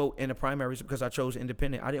don't get to vote in the primaries because I chose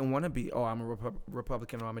independent. I didn't want to be, I'm a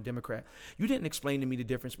Republican or I'm a Democrat. You didn't explain to me the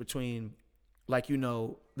difference between,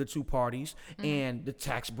 the two parties and the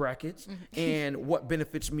tax brackets and what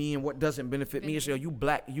benefits me and what doesn't benefit me. So you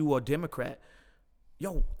black, you a Democrat.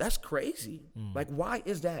 Yo, that's crazy. Like, why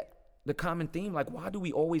is that the common theme? Like, why do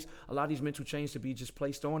we always allow these mental chains to be just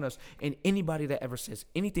placed on us? And anybody that ever says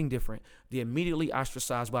anything different, they're immediately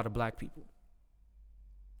ostracized by the black people.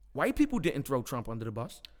 White people didn't throw Trump under the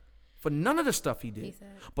bus for none of the stuff he did.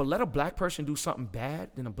 But let a black person do something bad,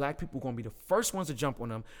 then the black people are going to be the first ones to jump on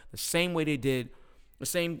them the same way they did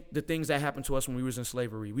the things that happened to us when we was in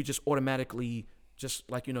slavery. We just automatically just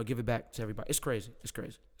like, give it back to everybody. It's crazy. It's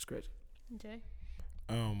crazy. It's crazy. Jay?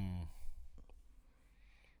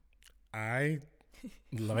 I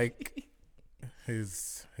like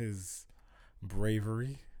his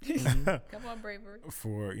bravery Come on, bravery.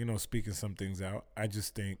 for speaking some things out. I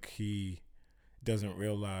just think he doesn't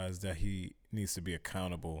realize that he needs to be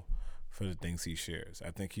accountable for the things he shares.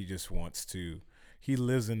 I think he just wants to. He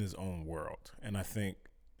lives in his own world, and I think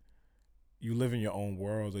you live in your own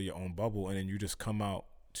world or your own bubble, and then you just come out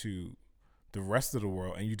to the rest of the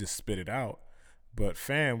world and you just spit it out. But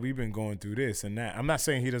fam, we've been going through this and that. I'm not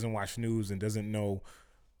saying he doesn't watch news and doesn't know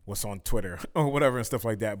what's on Twitter or whatever and stuff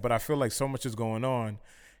like that, but I feel like so much is going on.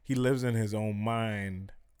 He lives in his own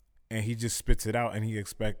mind and he just spits it out, and he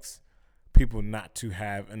expects people not to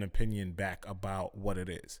have an opinion back about what it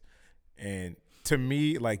is. And to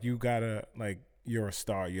me, like, you gotta, like, you're a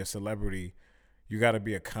star, you're a celebrity, you got to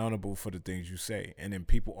be accountable for the things you say. And then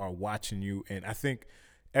people are watching you. And I think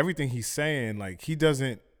everything he's saying, like, he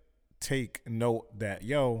doesn't take note that,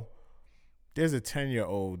 there's a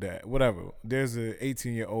 10-year-old that, whatever, there's a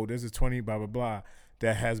 18-year-old, there's a 20, blah, blah, blah,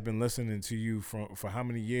 that has been listening to you for how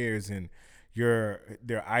many years, and you're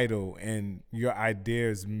their idol, and your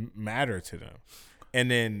ideas matter to them.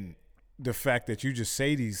 And then the fact that you just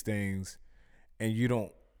say these things and you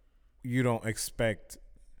don't expect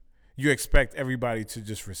everybody to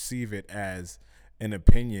just receive it as an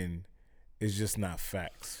opinion is just not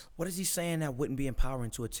facts. What is he saying that wouldn't be empowering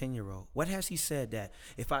to a 10-year-old? What has he said that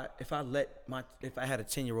if I had a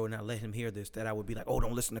 10-year-old and I let him hear this, that I would be like, oh,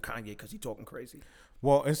 don't listen to Kanye because he's talking crazy?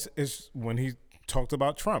 Well, it's when he talked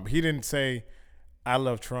about Trump. He didn't say, I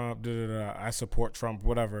love Trump, I support Trump,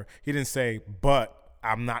 whatever. He didn't say, but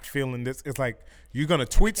I'm not feeling this. It's like, you're going to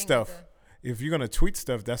tweet stuff. If you're going to tweet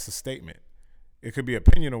stuff, that's a statement. It could be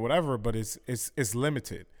opinion or whatever, but it's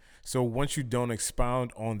limited. So once you don't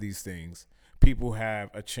expound on these things, people have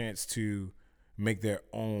a chance to make their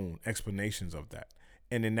own explanations of that.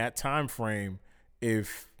 And in that time frame,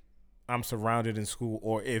 if I'm surrounded in school,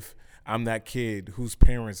 or if I'm that kid whose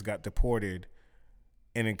parents got deported,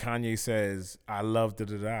 and then Kanye says, I love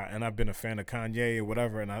and I've been a fan of Kanye or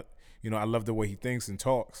whatever, and I love the way he thinks and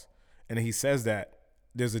talks, and then he says that,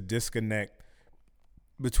 there's a disconnect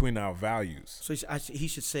between our values. So he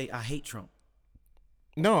should say, I hate Trump.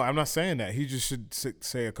 No, I'm not saying that. He just should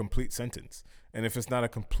say a complete sentence. And if it's not a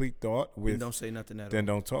complete thought, then don't say nothing at all. Then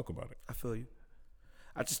don't talk about it. I feel you.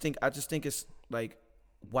 I just think it's like,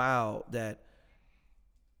 wow, that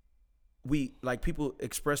we, like, people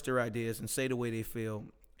express their ideas and say the way they feel,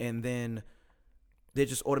 and then they're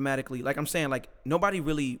just automatically, like I'm saying, like, nobody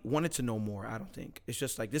really wanted to know more, I don't think. It's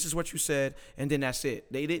just like, this is what you said, and then that's it.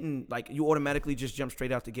 They didn't, like, you automatically just jump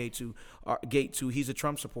straight out the gate to he's a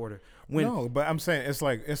Trump supporter. No, but I'm saying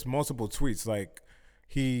it's multiple tweets. Like,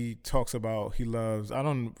 he talks about he loves, I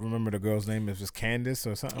don't remember the girl's name, if it's Candace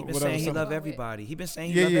or something. He been saying he love everybody. He been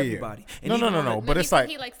saying he love everybody. And no. But it's like,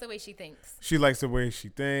 he likes the way she thinks. She likes the way she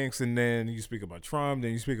thinks, and then you speak about Trump,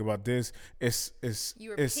 then you speak about this.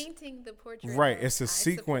 You're painting the portrait. Right. It's a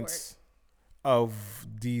sequence of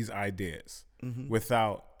these ideas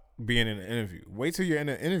without being in an interview. Wait till you're in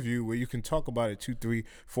an interview where you can talk about it 2, 3,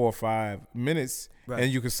 4, 5 minutes,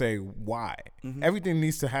 and you can say why. Everything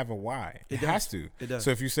needs to have a why. It has to. It does.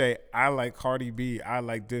 So if you say, I like Cardi B, I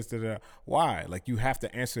like this, why? Like, you have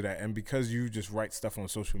to answer that. And because you just write stuff on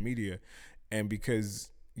social media, and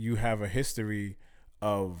because you have a history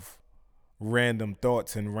of random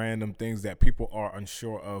thoughts and random things that people are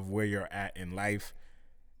unsure of where you're at in life,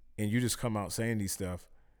 and you just come out saying these stuff,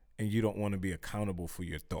 and you don't want to be accountable for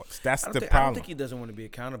your thoughts. That's the problem. I don't think he doesn't want to be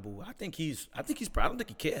accountable. I don't think he cares. I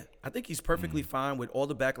think he's perfectly fine with all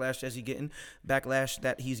the backlash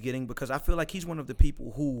that he's getting, because I feel like he's one of the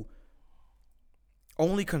people who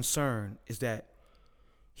only concern is that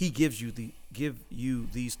he gives you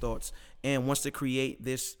these thoughts and wants to create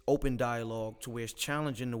this open dialogue to where it's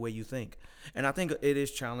challenging the way you think. And I think it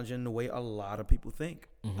is challenging the way a lot of people think.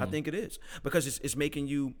 I think it is, because it's making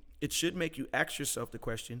you. It should make you ask yourself the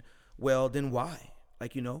question, well, then why?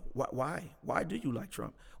 Like, why? Why do you like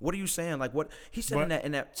Trump? What are you saying? Like, what he said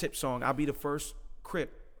in that Tip song, I'll be the first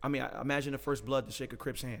Crip. I mean, I imagine the first blood to shake a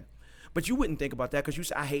Crip's hand. But you wouldn't think about that, because you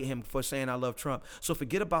say, I hate him for saying I love Trump. So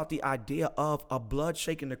forget about the idea of a blood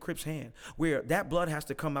shaking the Crip's hand, where that blood has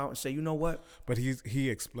to come out and say, you know what? But he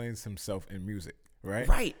explains himself in music, right?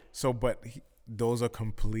 Right. So, those are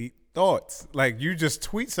complete thoughts. Like, you just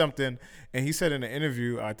tweet something, and he said in an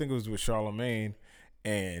interview, I think it was with Charlemagne,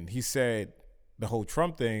 and he said the whole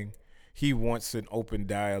Trump thing, he wants an open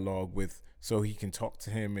dialogue so he can talk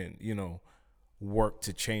to him and, work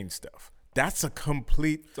to change stuff. That's a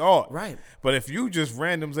complete thought. Right. But if you just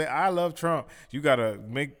random say, I love Trump, you got to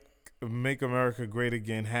make America great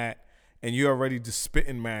again hat, and you're already just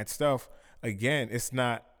spitting mad stuff. Again, it's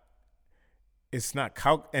not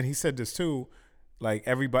and he said this too, like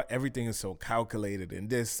everything is so calculated, and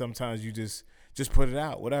this sometimes you just put it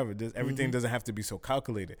out, whatever. Everything doesn't have to be so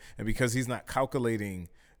calculated. And because he's not calculating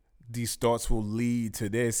these thoughts will lead to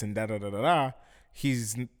this and da,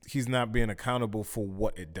 he's not being accountable for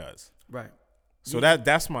what it does. Right. So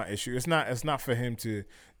that's my issue. It's not for him to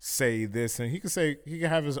say this, and he can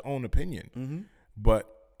have his own opinion, but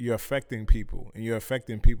you're affecting people, and you're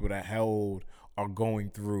affecting people that are going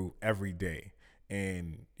through every day.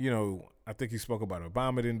 And I think he spoke about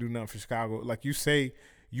Obama didn't do nothing for Chicago. Like you say,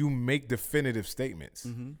 you make definitive statements.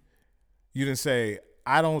 You didn't say,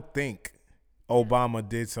 I don't think Obama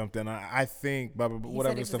did something. I think blah, blah, blah,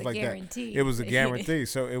 whatever stuff like guarantee. that. It was a guarantee.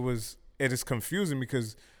 So it is confusing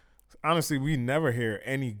because honestly, we never hear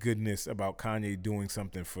any goodness about Kanye doing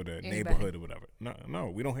something for the neighborhood or whatever. No,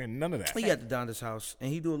 we don't hear none of that. He at the Donda's house,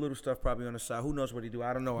 and he do a little stuff probably on the side. Who knows what he do?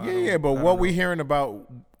 I don't know. But what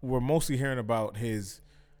we're mostly hearing about his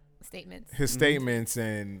statements,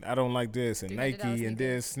 and I don't like this, and Nike and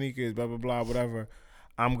this, sneakers, blah, blah, blah, whatever.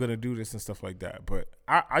 I'm going to do this and stuff like that. But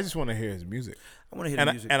I just want to hear his music. I want to hear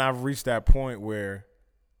the music. And I've reached that point where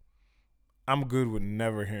I'm good with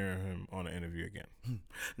never hearing him on an interview again.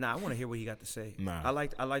 Nah, I want to hear what he got to say. Nah. I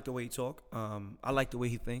like the way he talk. I like the way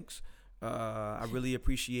he thinks. I really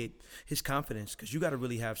appreciate his confidence because you got to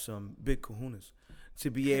really have some big kahunas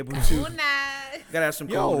to be able to. Gotta have some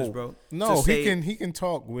kahunas, bro. No, he can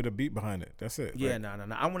talk with a beat behind it. That's it. Yeah, right?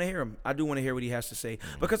 no. I want to hear him. I do want to hear what he has to say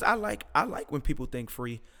because I like when people think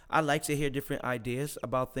free. I like to hear different ideas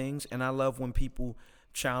about things, and I love when people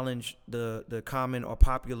challenge the common or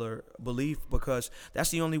popular belief because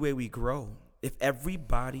that's the only way we grow. If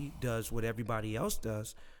everybody does what everybody else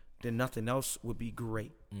does, then nothing else would be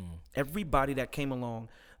great. Everybody that came along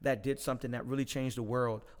that did something that really changed the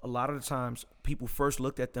world, a lot of the times people first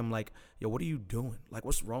looked at them like, yo, what are you doing? Like,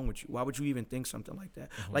 what's wrong with you? Why would you even think something like that?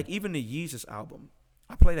 Like even the Yeezus album,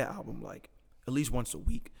 I play that album like at least once a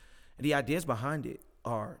week. And the ideas behind it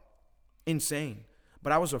are insane.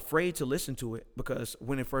 But I was afraid to listen to it because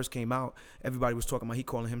when it first came out, everybody was talking about he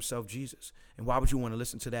calling himself Jesus. And why would you want to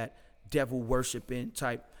listen to that devil worshiping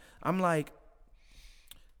type? I'm like,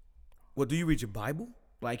 well, do you read your Bible?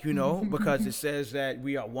 Like, because it says that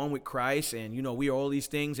we are one with Christ and, we are all these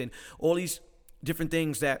things and all these different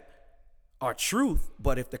things that are truth.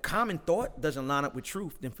 But if the common thought doesn't line up with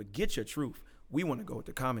truth, then forget your truth. We want to go with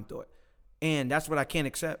the common thought. And that's what I can't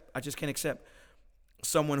accept. I just can't accept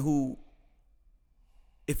someone who,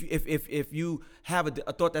 if you have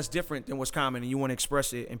a thought that's different than what's common and you want to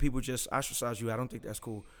express it and people just ostracize you, I don't think that's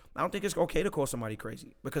cool. I don't think it's okay to call somebody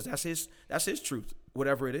crazy because that's his truth,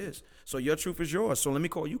 whatever it is. So your truth is yours. So let me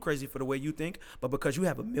call you crazy for the way you think, but because you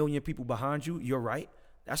have a million people behind you, you're right.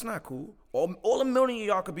 That's not cool. All a million of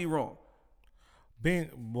y'all could be wrong.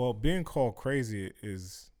 Being called crazy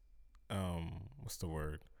is, what's the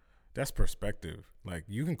word? That's perspective. Like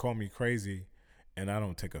you can call me crazy and I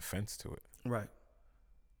don't take offense to it. Right.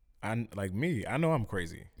 I know I'm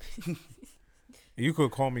crazy. You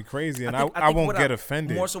could call me crazy and I won't get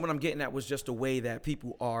offended. More so what I'm getting at was just the way that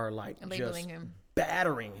people are like labeling just him,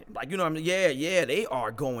 battering him. Like, what I mean? Yeah, they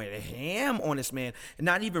are going ham on this man. And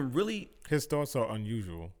not even really. His thoughts are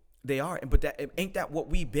unusual. They are. But ain't that what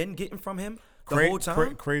we've been getting from him the whole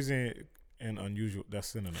time? Crazy and unusual, that's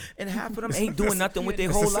synonym. And half of them ain't doing nothing with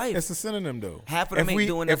their whole life. It's a synonym though. Half of them ain't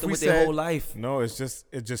doing nothing with their whole life. No, it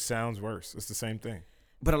just sounds worse. It's the same thing.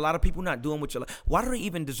 But a lot of people not doing what you're like. Why do they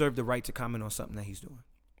even deserve the right to comment on something that he's doing?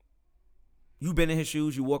 You've been in his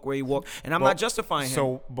shoes. You walk where he walk. And I'm not justifying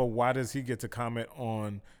him. But why does he get to comment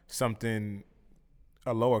on something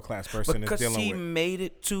a lower class person is dealing with? Because he made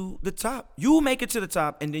it to the top. You make it to the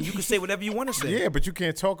top, and then you can say whatever you want to say. Yeah, but you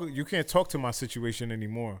can't talk to my situation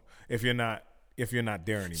anymore if you're not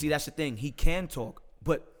there anymore. See, that's the thing. He can talk,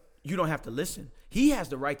 but you don't have to listen. He has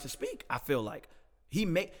the right to speak, I feel like.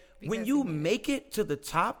 When you make it to the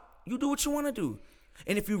top, you do what you want to do.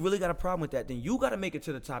 And if you really got a problem with that, then you got to make it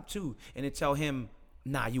to the top too and then tell him,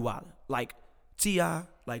 nah, you out. Like T.I.,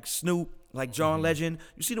 like Snoop, like John Legend.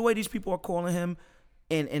 You see the way these people are calling him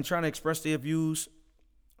and trying to express their views?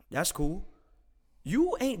 That's cool.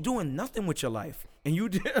 You ain't doing nothing with your life. And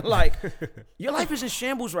you like, your life is in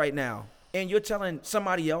shambles right now. And you're telling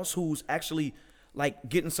somebody else who's actually like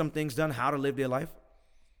getting some things done how to live their life?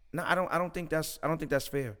 No, I don't think that's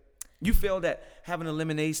fair. You failed at having a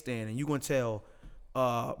lemonade stand, and you gonna tell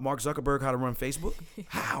Mark Zuckerberg how to run Facebook?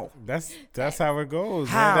 How? That's how it goes.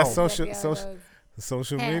 How? Man. That's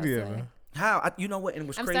social media, man. How? You know what? And it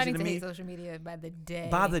was I'm crazy starting to to me. hate social media by the day.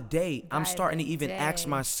 By the day, I'm By starting to the even ask day.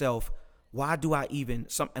 myself, why do I even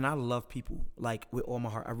and I love people like with all my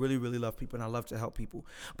heart. I really, really love people and I love to help people.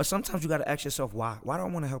 But sometimes you got to ask yourself, why? Why do I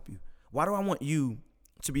want to help you? Why do I want you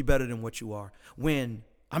to be better than what you are when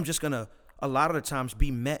I'm just going to a lot of the times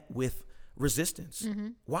be met with resistance? Mm-hmm.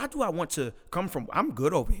 Why do I want to come from? I'm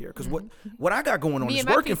good over here because what I got going on Me is and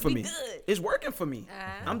my working peeps for be me. good. It's working for me.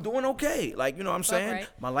 I'm doing okay. Like, you know what I'm Fuck saying? right.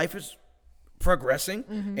 My life is progressing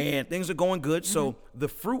Mm-hmm. and things are going good. So the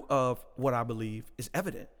fruit of what I believe is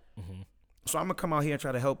evident. So I'm gonna come out here and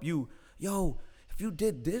try to help you. Yo, if you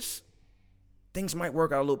did this, things might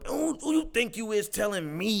work out a little bit. Who you think you is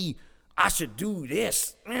telling me I should do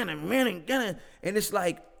this? Man, and it's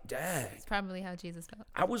like, Dad, It's probably how Jesus felt.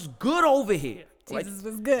 I was good over here. Jesus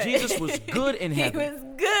was good. Jesus was good in He heaven. was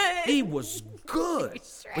good. He was good.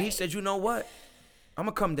 Straight. But he said, you know what? I'm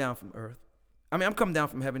gonna come down from earth. I'm coming down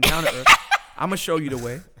from heaven down to earth. I'm gonna show you the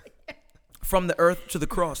way. From the earth to the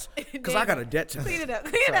cross. Because I got a debt to Clean pay. it up.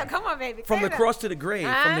 Clean it up. Come on, baby. From Clean the it cross to the grave.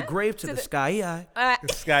 From the Uh-huh. grave to the sky.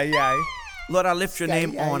 Sky eye. Lord, I lift your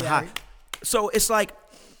name Sky, on aye, high. aye. So it's like,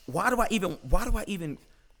 why do I even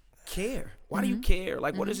care? Why do you care?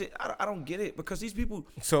 Like, what is it? I don't get it because these people.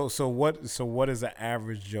 So what is an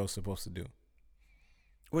average Joe supposed to do?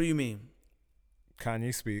 What do you mean?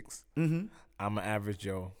 Kanye speaks. Mm-hmm. I'm an average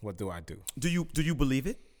Joe. What do I do? Do you believe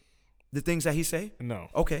it? The things that he say? No.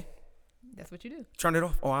 Okay, That's what you do. turn it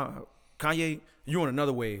off. Kanye, you on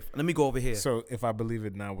another wave. Let me go over here. So if I believe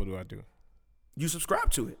it now, what do I do? You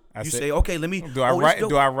subscribe to it. I You say- say, okay, let me. Do I this write? dope.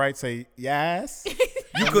 Do I write? Say yes.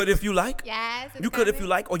 You could if you like. Yes. You could if you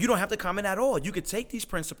like, or you don't have to comment at all. You could take these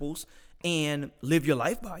principles and live your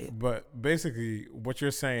life by it. But basically, what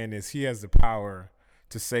you're saying is he has the power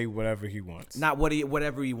to say whatever he wants. Not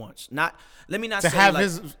whatever he wants. Not let me not to say have like,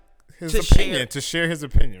 his to opinion, share- to share his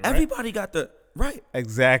opinion. Right? everybody got the right.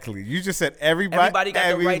 Exactly. You just said everybody. Everybody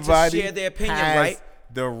got the right to everybody share their opinion, has right?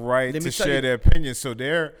 The right Let me to tell share you- their opinion. So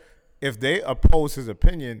if they oppose his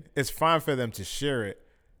opinion, it's fine for them to share it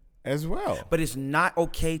as well. But it's not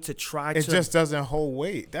okay to try It to. just doesn't hold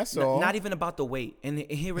weight. That's all. Not even about the weight. And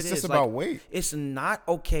here It's it is. just about weight. It's not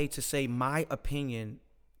okay to say my opinion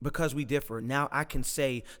because we differ. Now I can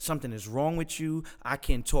say something is wrong with you. I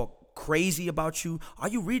can talk crazy about you. Are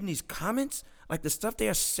you reading these comments? Like the stuff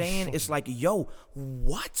they're saying, it's like, yo,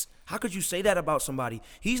 what? How could you say that about somebody?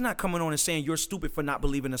 He's not coming on and saying you're stupid for not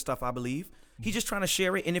believing the stuff I believe. He's just trying to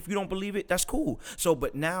share it. And if you don't believe it, that's cool. So,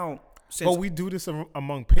 but now, since But we do this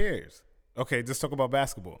among peers. Okay, just talk about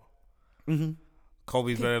basketball. Mm-hmm.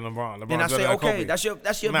 Kobe's better than LeBron. then I LeBron's say, better than okay, Kobe.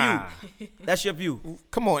 that's your Nah. view. That's your view.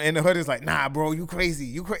 Come on, and the hood is like, nah, bro, you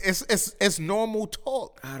crazy. It's normal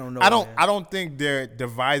talk. I don't know, I don't man. I don't think they're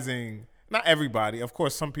devising. Not everybody, of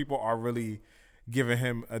course. Some people are really giving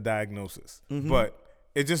him a diagnosis, Mm-hmm. but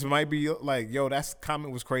it just might be like, yo, that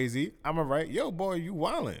comment was crazy. I'm right. Yo, boy, you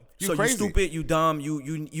wildin'. You So crazy. you stupid, you dumb,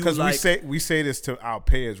 you Because like, we say this to our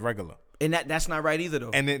peers regular. and that's not right either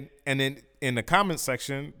though. And then in the comment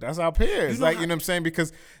section, that's our peers. You know Like, how- you know what I'm saying?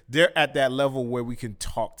 Because they're at that level where we can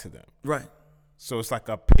talk to them. Right. So it's like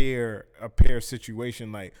a pair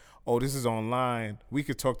situation. Like, oh, this is online. We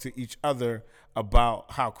could talk to each other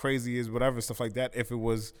about how crazy it is, whatever, stuff like that. If it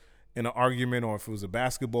was in an argument or if it was a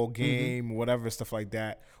basketball game, whatever, stuff like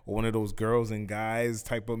that, or one of those girls and guys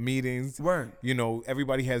type of meetings. Word. You know,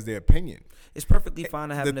 everybody has their opinion. It's perfectly fine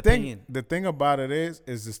to have an opinion. The thing about it is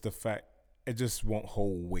just the fact it just won't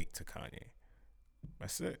hold weight to Kanye.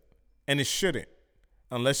 That's it. And it shouldn't.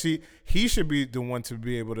 Unless he should be the one to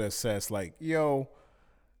be able to assess, like, yo,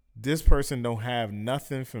 this person don't have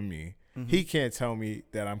nothing for me. He can't tell me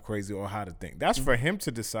that I'm crazy or how to think. That's for him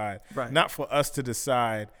to decide, Right. not for us to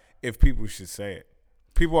decide if people should say it.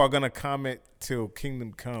 People are gonna comment till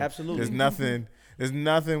kingdom come. Absolutely. There's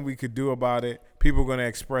nothing we could do about it. People are gonna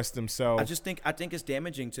express themselves. I think it's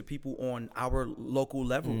damaging to people on our local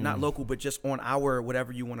level, not local, but just on our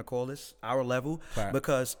whatever you want to call this, our level. Right.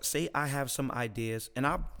 Because say I have some ideas, and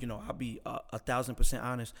I'll be 1,000%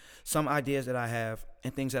 honest. Some ideas that I have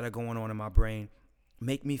and things that are going on in my brain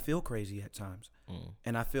make me feel crazy at times,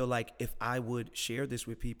 and I feel like if I would share this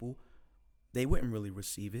with people, they wouldn't really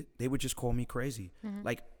receive it. They would just call me crazy.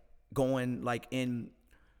 Like going like in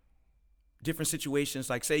different situations,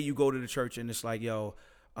 like say you go to the church and it's like, yo,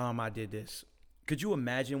 I did this. Could you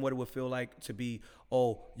imagine what it would feel like to be,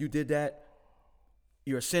 oh, you did that?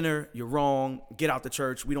 You're a sinner. You're wrong. Get out the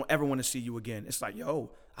church. We don't ever want to see you again. It's like,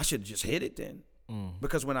 yo, I should have just hit it then.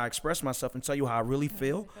 Because when I express myself and tell you how I really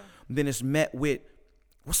feel, then it's met with,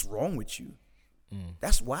 what's wrong with you?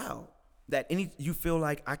 That's wild. That you feel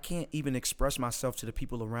like I can't even express myself to the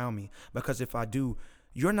people around me because if I do,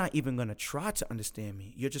 you're not even going to try to understand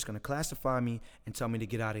me. You're just going to classify me and tell me to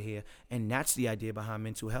get out of here. And that's the idea behind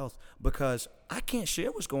mental health, because I can't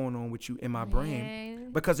share what's going on with you in my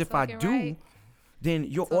brain, because if I do, then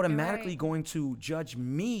you're automatically going to judge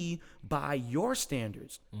me by your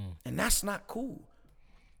standards. And that's not cool.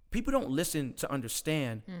 People don't listen to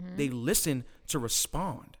understand. They listen to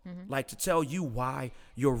respond, like to tell you why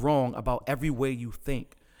you're wrong about every way you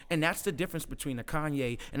think. And that's the difference between a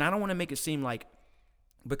Kanye, and I don't want to make it seem like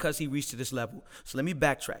because he reached to this level. So let me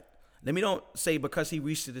backtrack. Let me don't say because he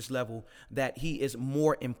reached to this level that he is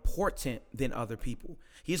more important than other people.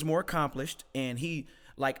 He's more accomplished and he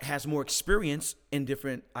like has more experience in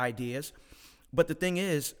different ideas. But the thing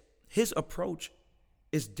is, his approach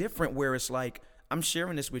is different, where it's like, I'm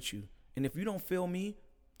sharing this with you. And if you don't feel me,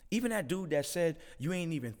 even that dude that said you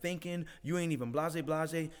ain't even thinking, you ain't even blase,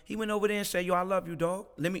 he went over there and said, yo, I love you, dog.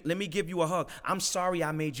 Let me give you a hug. I'm sorry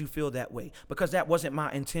I made you feel that way, because that wasn't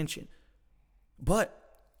my intention. But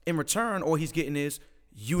in return, all he's getting is,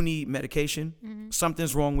 you need medication.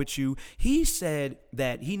 Something's wrong with you. He said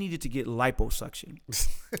that he needed to get liposuction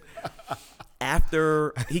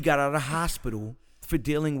after he got out of the hospital for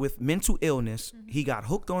dealing with mental illness. He got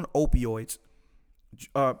hooked on opioids,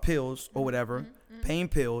 pills or whatever, pain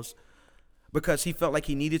pills, because he felt like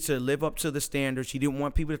he needed to live up to the standards. He didn't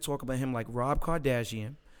want people to talk about him like Rob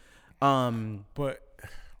Kardashian. But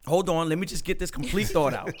hold on, let me just get this complete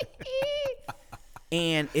thought out.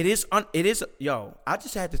 And it is, yo, I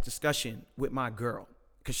just had this discussion with my girl,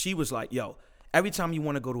 because she was like, yo, every time you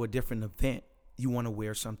want to go to a different event, you want to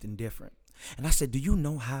wear something different. And I said, do you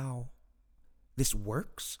know how this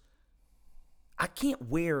works? I can't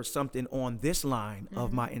wear something on this line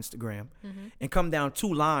of my Instagram and come down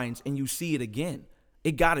 2 lines and you see it again.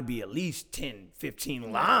 It got to be at least 10,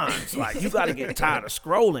 15 lines. Like, you got to get tired of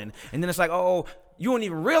scrolling. And then it's like, oh, you don't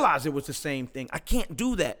even realize it was the same thing. I can't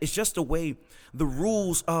do that. It's just the way, the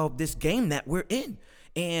rules of this game that we're in.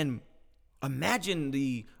 And imagine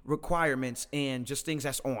the requirements and just things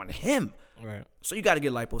that's on him. Right. So you got to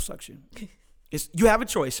get liposuction. You have a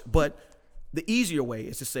choice, but the easier way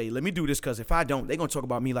is to say, let me do this, because if I don't, they're going to talk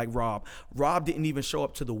about me like Rob. Rob didn't even show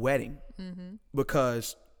up to the wedding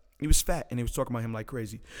because he was fat, and they was talking about him like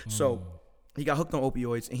crazy. So he got hooked on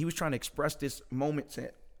opioids, and he was trying to express this moment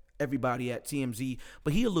to everybody at TMZ.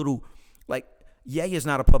 But he a little, like, Ye is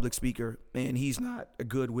not a public speaker, and he's not a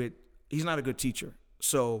good teacher.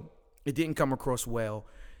 So it didn't come across well.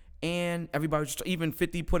 And everybody was just, even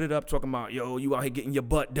 50 put it up talking about, yo, you out here getting your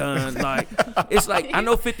butt done. Like, it's like, I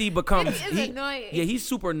know 50 becomes, annoying. Yeah, he's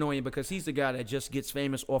super annoying, because he's the guy that just gets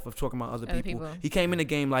famous off of talking about other people. He came in the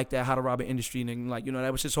game like that, how to rob an industry, and like, you know,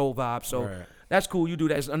 that was his whole vibe. So that's cool. You do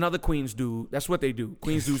that. It's another Queens dude. That's what they do.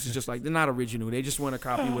 Queens dudes is just like, they're not original. They just want to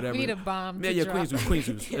copy whatever. We need a bomb. Yeah, Queens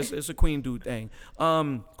dudes. It's a Queen dude thing.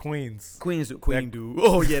 Queen dude.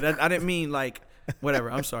 Oh yeah, I didn't mean like.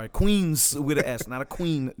 Whatever, I'm sorry. Queens with an S, not a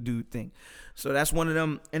queen dude thing. So that's one of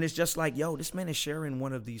them. And it's just like, yo, this man is sharing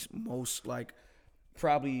one of these most, like,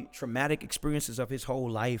 probably traumatic experiences of his whole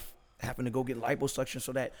life, having to go get liposuction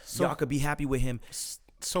so that y'all could be happy with him.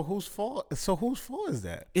 So whose fault is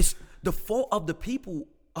that? It's the fault of the people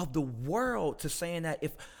of the world to saying that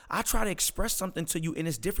if I try to express something to you and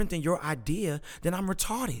it's different than your idea, then I'm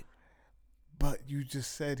retarded. But you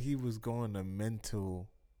just said he was going to mental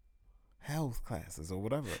health classes or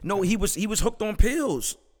whatever. No, he was hooked on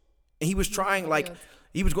pills, and he was trying, like,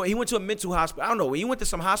 he went to a mental hospital. I don't know, he went to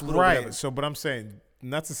some hospital, right? Or whatever. So, but I'm saying,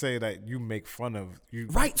 not to say that you make fun of you,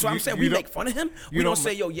 right? So I'm saying we make fun of him. We don't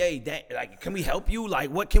say, yo, yay, that, like, can we help you?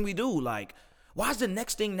 Like, what can we do? Like, why is the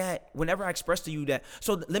next thing that whenever I express to you that?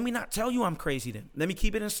 So let me not tell you I'm crazy. Then let me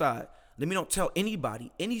keep it inside. Let me don't tell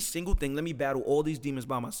anybody any single thing. Let me battle all these demons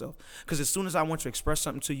by myself. Because as soon as I want to express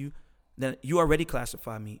something to you, then you already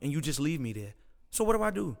classify me and you just leave me there. So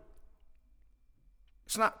what do?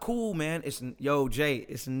 It's not cool, man. Yo, Jay,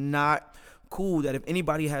 it's not cool that if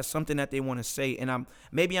anybody has something that they want to say, and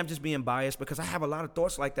maybe I'm just being biased because I have a lot of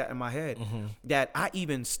thoughts like that in my head that I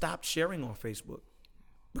even stopped sharing on Facebook,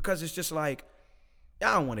 because it's just like,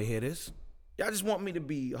 y'all don't want to hear this. Y'all just want me to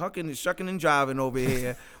be hucking and shucking and jiving over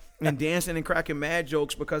here and dancing and cracking mad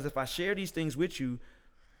jokes, because if I share these things with you,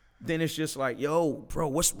 then it's just like, yo, bro,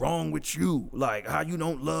 what's wrong with you? Like, how you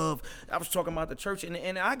don't love? I was talking about the church,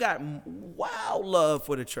 and I got wild love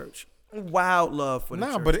for the church. Wild love for the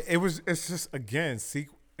church. No, but it's just, again, see,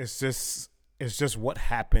 it's just what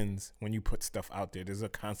happens when you put stuff out there. There's a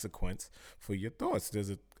consequence for your thoughts.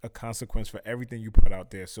 There's a consequence for everything you put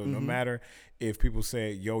out there. So no matter if people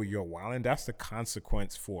say, yo, you're wilding, that's the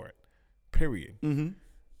consequence for it, period.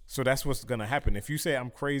 So that's what's gonna happen. If you say I'm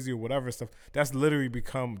crazy or whatever stuff, that's literally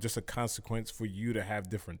become just a consequence for you to have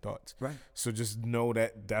different thoughts. Right. So just know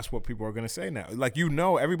that that's what people are gonna say now. Like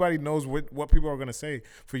everybody knows what people are gonna say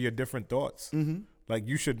for your different thoughts. Mm-hmm. Like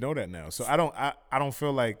you should know that now. So I don't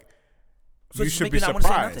feel like So you just should make be you not want to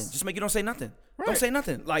say surprised. nothing. Just make you don't say nothing. Right. Don't say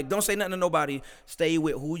nothing. Like don't say nothing to nobody. Stay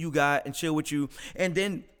with who you got and chill with you. And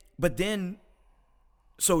then,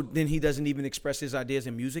 so then he doesn't even express his ideas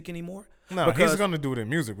in music anymore. No, he's gonna do it in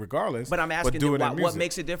music regardless. But I'm asking do you, it in what music.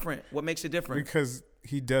 makes it different? What makes it different? Because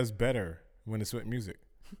he does better when it's with music.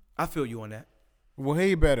 I feel you on that.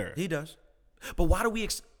 Way better. He does. But why do we?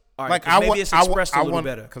 All right, Like maybe it's expressed a little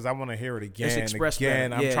better. Because I want to hear it again. It's And expressed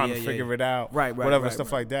again. better. I'm Yeah, trying yeah, to yeah, figure yeah. it out. Right, whatever right,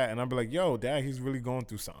 stuff right. like that. And I'll be like, yo, Dad, he's really going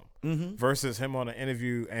through something. Mm-hmm. Versus him on an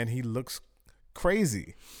interview and he looks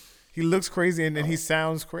crazy. He looks crazy and then he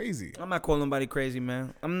sounds crazy. I'm not calling nobody crazy,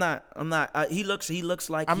 man. I'm not. He looks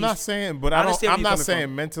like. I'm not saying, but I understand where I'm you're not coming saying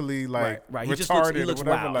from. mentally like Right. retarded He looks or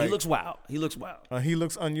whatever. wild. Like, He looks wild. He looks wild. he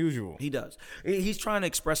looks unusual. He does. He's trying to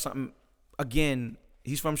express something. Again,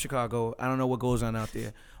 he's from Chicago. I don't know what goes on out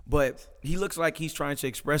there, but he looks like he's trying to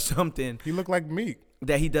express something He looked like Meek.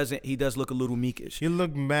 that he doesn't. He does look a little meekish. He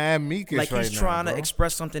looked mad meekish Like right he's now, trying bro. to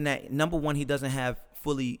express something that number one he doesn't have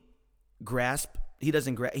fully grasp. He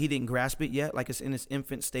didn't grasp it yet. Like it's in its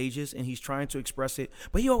infant stages, and he's trying to express it.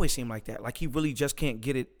 But he always seemed like that. Like he really just can't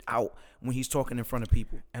get it out when he's talking in front of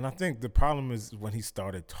people. And I think the problem is when he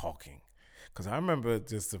started talking. Because I remember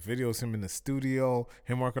just the videos, him in the studio,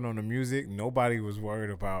 him working on the music. Nobody was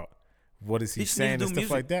worried about what is he He just need to saying do and stuff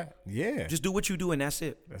music. like that. Yeah. Just do what you do, and that's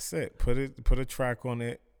it. That's it. Put a track on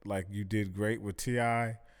it like you did great with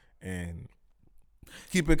T.I. and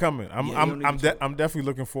keep it coming. I'm definitely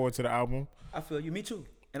looking forward to the album. I feel you. Me too.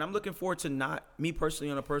 And I'm looking forward to me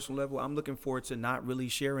personally on a personal level, I'm looking forward to not really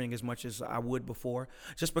sharing as much as I would before.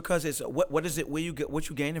 Just because it's what is it, where you get what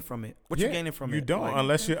you gaining from it? What you gaining from it? You don't Like,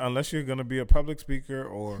 unless you're gonna be a public speaker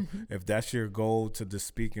or if that's your goal to just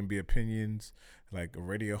speak and be opinions, like a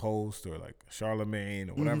radio host or like Charlemagne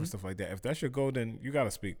or whatever stuff like that. If that's your goal, then you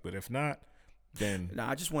gotta speak. But if not, then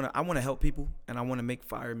I wanna help people, and I wanna make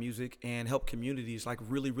fire music and help communities, like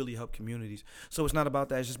really, really help communities. So it's not about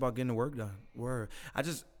that, it's just about getting the work done. Word.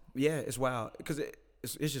 It's wild. Because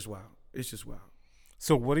it's just wild. It's just wild.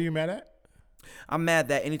 So what are you mad at? I'm mad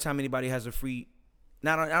that anytime anybody has a free,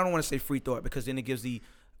 I don't want to say free thought because then it gives the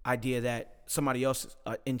idea that somebody else is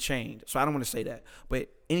enchained. So I don't want to say that. But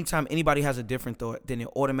anytime anybody has a different thought, then it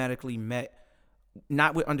automatically met,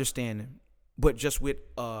 not with understanding, but just with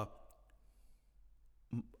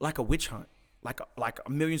like a witch hunt. Like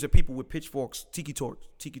millions of people with pitchforks, tiki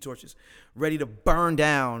torches, ready to burn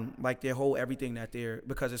down like their whole everything that they're,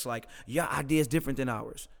 because it's like, your idea is different than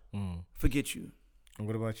ours. Forget you. And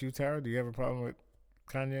what about you, Tara? Do you have a problem with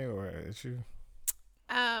Kanye or it's you?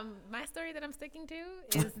 My story that I'm sticking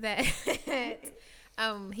to is that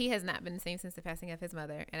he has not been the same since the passing of his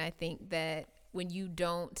mother. And I think that when you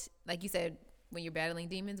don't, like you said, when you're battling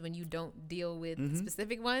demons, when you don't deal with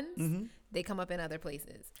specific ones, they come up in other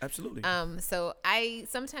places. Absolutely. So I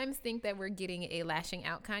sometimes think that we're getting a lashing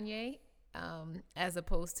out Kanye, as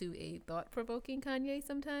opposed to a thought-provoking Kanye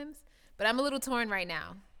sometimes. But I'm a little torn right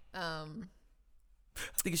now. I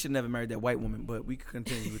think he should never married that white woman, but we can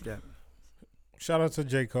continue with that. Shout out to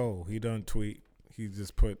J. Cole. He done tweet. He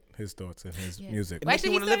just put his thoughts in his music. It Well, makes you actually,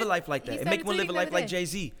 want to live a life like he that. It started makes you want to live a tweeting life the like other day.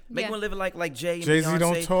 Jay-Z. Make Yeah. you want to live a life like Jay and Jay-Z Beyonce.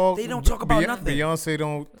 don't talk. They don't talk about nothing. Beyonce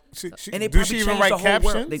don't. And they do probably she even changed write the whole world.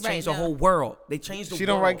 captions? They changed Right, the no. whole world. They changed the world. She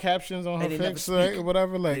don't write captions on her And they never face or speak.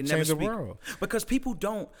 whatever. Like They never change the speak. world. Because people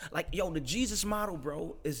don't, like, yo, the Jesus model,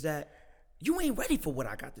 bro, is that you ain't ready for what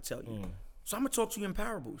I got to tell you. So I'm going to talk to you in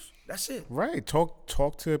parables. That's it. Right.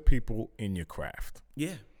 Talk to people in your craft.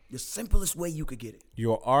 Yeah. The simplest way you could get it.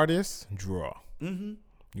 You're an artist, draw.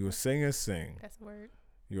 You're a singer, sing. That's a word.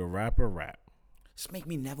 You're a rapper, rap. Just make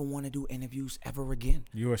me never want to do interviews ever again.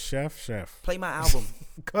 You're a chef. Play my album.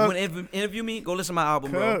 Cook. You want to interview me? Go listen to my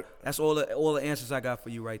album, bro. Cook. That's all the answers I got for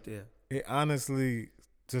you right there. It honestly,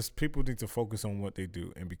 just people need to focus on what they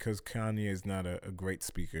do. And because Kanye is not a great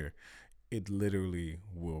speaker, it literally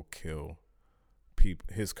will kill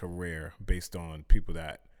his career based on people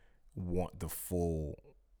that want the full,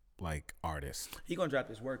 like, artist. He gonna drop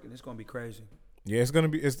this work and it's gonna be crazy. Yeah, it's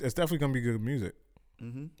definitely gonna be good music.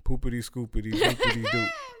 Poopity scoopity doopity doop.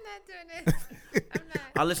 I'm not doing this. I'm not.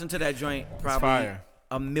 I listened to that joint probably fire.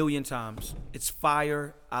 a million times. It's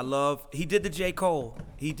fire. He did the J. Cole.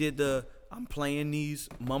 He did the I'm playing these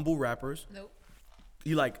mumble rappers. Nope.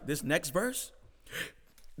 You like this next verse?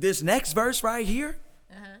 This next verse right here?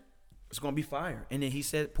 It's gonna be fire. And then he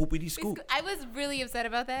said poopity scoop. I was really upset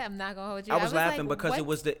about that. I'm not gonna hold you. I was laughing like, because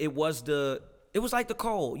what? it was the It was like the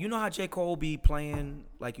Cole. You know how J. Cole be playing,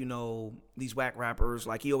 like, you know, these whack rappers.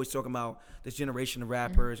 Like, he always talking about this generation of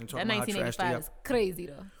rappers and talking That about how trash they 1985 are. is crazy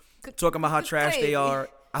though. Talking about how trash they Crazy. are.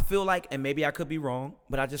 I feel like, and maybe I could be wrong,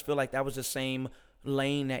 but I just feel like that was the same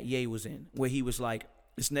lane that Ye was in, where he was like,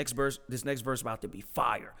 this next verse about to be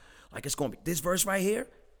fire. Like, it's going to be this verse right here,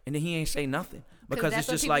 and then he ain't say nothing. Because it's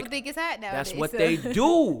just like, think it's hot nowadays, that's what so. they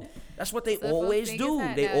do. That's what they So folks always think it's do.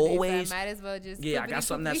 hot They nowadays, so always, I might as well just yeah, I got poopity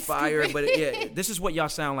something that's poopity fire, scoop but it. yeah, this is what y'all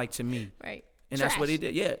sound like to me. Right. And that's what he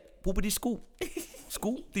Trash. did. Yeah, poopity scoop.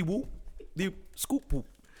 Scoop, the whoop, the scoop poop.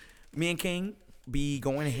 Me and King be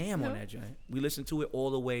going ham on that joint. We listened to it all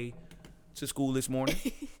the way to school this morning.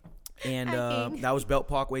 And Hi, King. that was Belt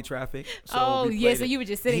Parkway traffic. So Oh, we yeah, played so it. you were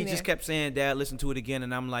just sitting He there. just kept saying, Dad, listen to it again.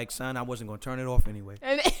 And I'm like, son, I wasn't going to turn it off anyway.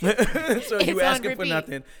 And So It's you on asking for repeat.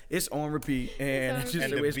 nothing. It's on repeat. And on it's just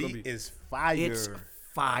And the the way it's going to beat be. is fire. It's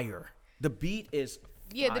fire. The beat is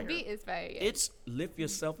yeah, the fire. beat is fire. Yeah. It's lift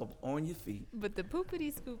yourself up on your feet. But the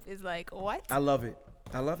poopity scoop is like, what? I love it.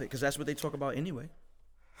 I love it because that's what they talk about anyway.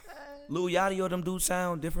 Lil Yachty or them dudes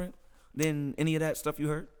sound different than any of that stuff you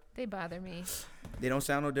heard. They bother me. They don't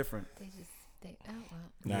sound no different. They just, oh, well.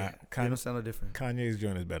 Nah, Yeah, they don't sound no different. Kanye's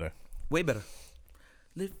joint is better. Way better.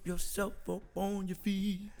 Lift yourself up on your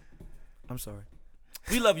feet. I'm sorry.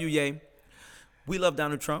 We love you, Ye. We love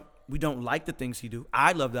Donald Trump. We don't like the things he do.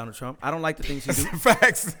 I love Donald Trump. I don't like the things he do.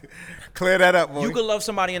 Facts. Clear that up, boy. You can love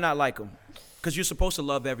somebody and not like them. Because you're supposed to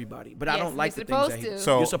love everybody. But I Yes, don't like you're the things that supposed he to. do.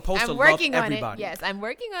 So- You're supposed to I'm love working on everybody. it. Yes, I'm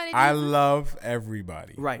working on it. I love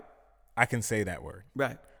everybody. Right. I can say that word.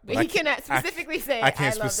 Right. but I he can't- cannot specifically say I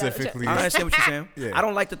can't love Donald Trump. specifically- I understand what you're saying. Yeah. I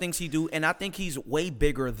don't like the things he do, and I think he's way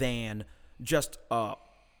bigger than just a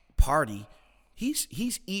party. He's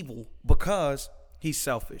evil because he's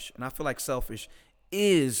selfish, and I feel like selfish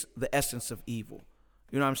is the essence of evil.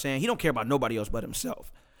 You know what I'm saying? He don't care about nobody else but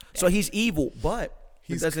himself. So he's evil, but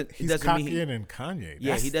He's it doesn't cockier mean than Kanye.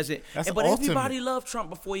 yeah, That's- he doesn't. That's But ultimate. everybody loved Trump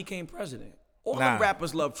before he came president. All Nah. the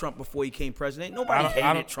rappers loved Trump before he came president. I Nobody don't- I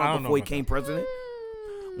hated don't Trump know before he about came that. president.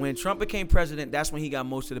 When Trump became president, that's when he got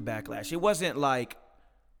most of the backlash. It wasn't like Well,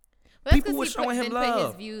 that's people 'cause were he showing him didn't put love.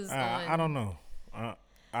 his views I on. don't know.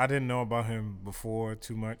 I didn't know about him before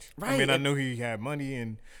too much. I Right. mean, I knew he had money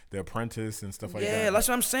and The Apprentice and stuff like that. yeah, that's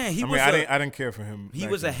what I'm saying. He I mean, was I didn't care for him. he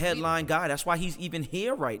back was a then. headline guy. That's why he's even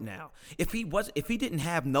here right now. If he didn't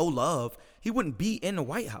have no love, he wouldn't be in the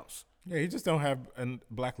White House. Yeah, he just don't have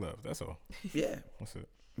black love. That's all. Yeah, That's it.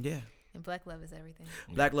 yeah. And black love is everything.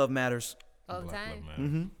 Black love matters. All the Black time. love, man.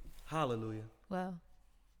 Mm-hmm. Hallelujah. Well,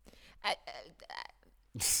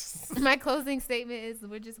 my closing statement is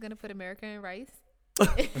we're just going to put America in rice.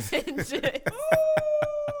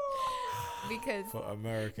 Because, For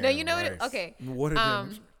American. no, you know rights. what? Okay. What a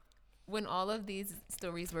difference. When all of these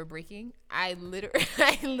stories were breaking, I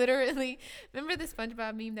literally remember the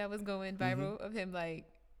SpongeBob meme that was going viral of him like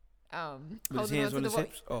With his holding hands on on to his the wall.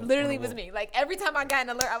 hips? Oh, on Literally the was wall. me. Like every time I got an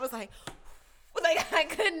alert, I was like I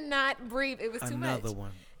could not breathe. It was too much. Another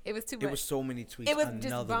one. It was too much. It was so many tweets. It was Another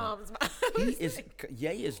just one. bombs. Ye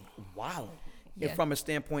is wild. Yeah. And from a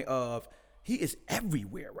standpoint of he is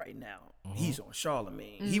everywhere right now. He's on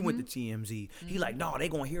Charlemagne. He went to TMZ. He like, no, they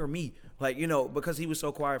gonna hear me. Like, you know, because he was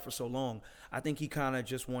so quiet for so long. I think he kind of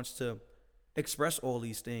just wants to express all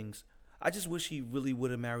these things. I just wish he really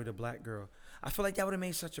would have married a black girl. I feel like that would have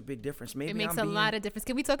made such a big difference. Maybe It makes I'm a being- lot of difference.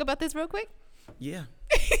 Can we talk about this real quick? Yeah.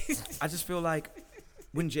 I just feel like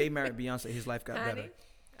when Jay married Beyonce, his life got Honey?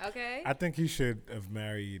 better. Okay. I think he should have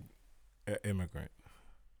married an immigrant.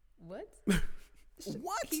 What?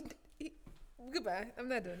 What? Goodbye. I'm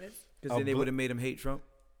not doing this. Because then they would have made him hate Trump.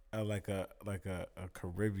 Like a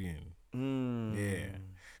Caribbean. Mm. Yeah.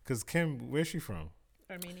 Because Kim, where's she from?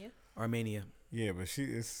 Armenia. Armenia. Yeah, but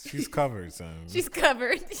she's covered, son. She's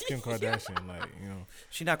covered. Kim Kardashian, like, you know.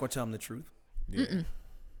 She's not going to tell him the truth. Yeah.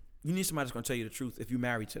 You need somebody that's going to tell you the truth if you're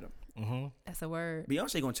married to them. Mm-hmm. That's a word.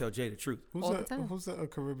 Beyonce going to tell Jay the truth. All the time. Who's a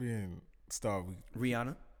Caribbean star?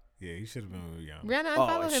 Rihanna. Yeah, he should have been with Rihanna. Rihanna Oh,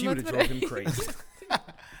 unfollowed she him on would have Twitter. drove him crazy.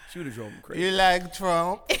 She would have drove him crazy. You like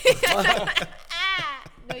Trump?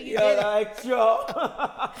 No, you didn't. like Trump.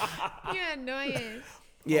 You're annoying.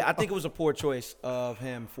 Yeah, I think it was a poor choice of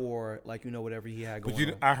him for, like, you know, whatever he had going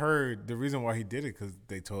on. I heard the reason why he did it because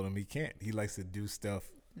they told him he can't. He likes to do stuff.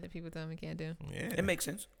 That people tell me can't do. Yeah, It makes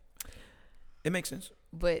sense. It makes sense.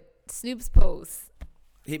 But Snoop's post.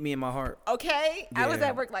 Hit me in my heart. Okay. I was Yeah.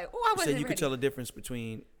 at work like, oh, I So wasn't you ready. could tell the difference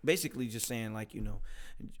between basically just saying, like, you know,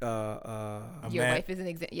 Your man- wife is an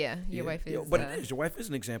example. Yeah, your wife is. but it is. Your wife is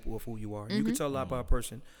an example of who you are. You can tell a lot about a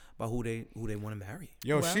person by who they want to marry.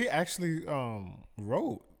 Yo, Well- she actually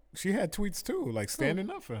wrote she had tweets too, like standing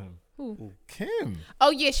up for him. Who? Kim. Oh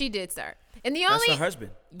yeah, she did start. And the That's only her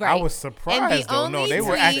husband. right. I was surprised though. No, they were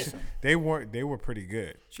tweet- actually they were pretty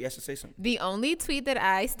good. She has to say something. The only tweet that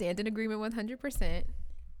I stand in agreement with 100%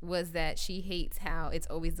 was that she hates how it's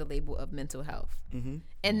always the label of mental health. Mm-hmm.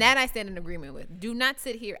 And that I stand in agreement with. Do not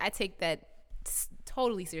sit here. I take that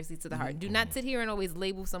totally seriously to the heart. Do not sit here and always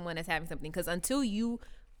label someone as having something, because until you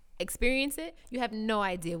experience it, you have no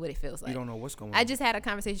idea what it feels like. You don't know what's going on. I just had a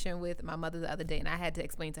conversation with my mother the other day, and I had to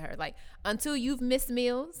explain to her, like, until you've missed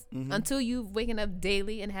meals, until you've waken up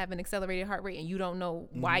daily and have an accelerated heart rate and you don't know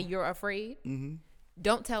why you're afraid,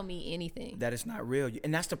 don't tell me anything. That it's not real.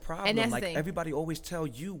 And that's the problem. And that's like the thing. everybody always tell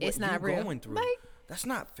you what It's not you're real. going through. Like, that's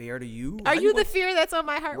not fair to you. Are How you the want- fear that's on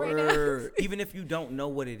my heart right now? Word. Even if you don't know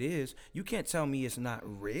what it is, you can't tell me it's not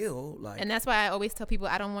real. Like, And that's why I always tell people,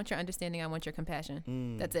 I don't want your understanding, I want your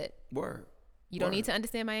compassion. That's it. word. You don't Word. need to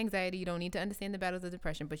understand my anxiety. You don't need to understand the battles of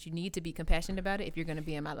depression, but you need to be compassionate about it if you're going to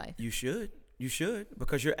be in my life. You should. You should,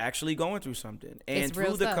 because you're actually going through something. And It's real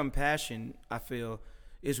through the stuff. compassion, I feel,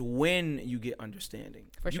 is when you get understanding.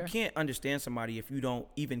 For you sure. can't understand somebody if you don't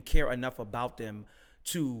even care enough about them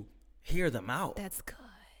to hear them out. That's good.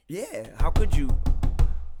 Yeah. How could you?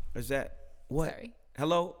 Is that what? Sorry.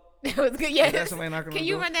 Hello? That was good. Yeah. Is that somebody knocking on Can the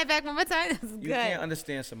you door? run that back one more time? That was You good. can't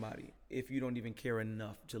understand somebody if you don't even care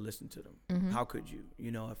enough to listen to them. Mm-hmm. How could you?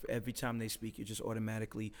 You know, if every time they speak, you're just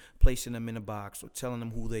automatically placing them in a box or telling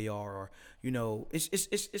them who they are, or you know,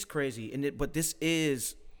 it's crazy. But this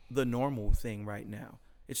is the normal thing right now.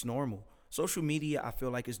 It's normal. Social media, I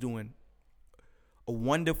feel like, is doing a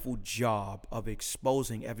wonderful job of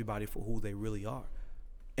exposing everybody for who they really are.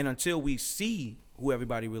 And until we see who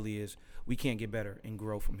everybody really is, we can't get better and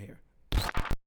grow from here.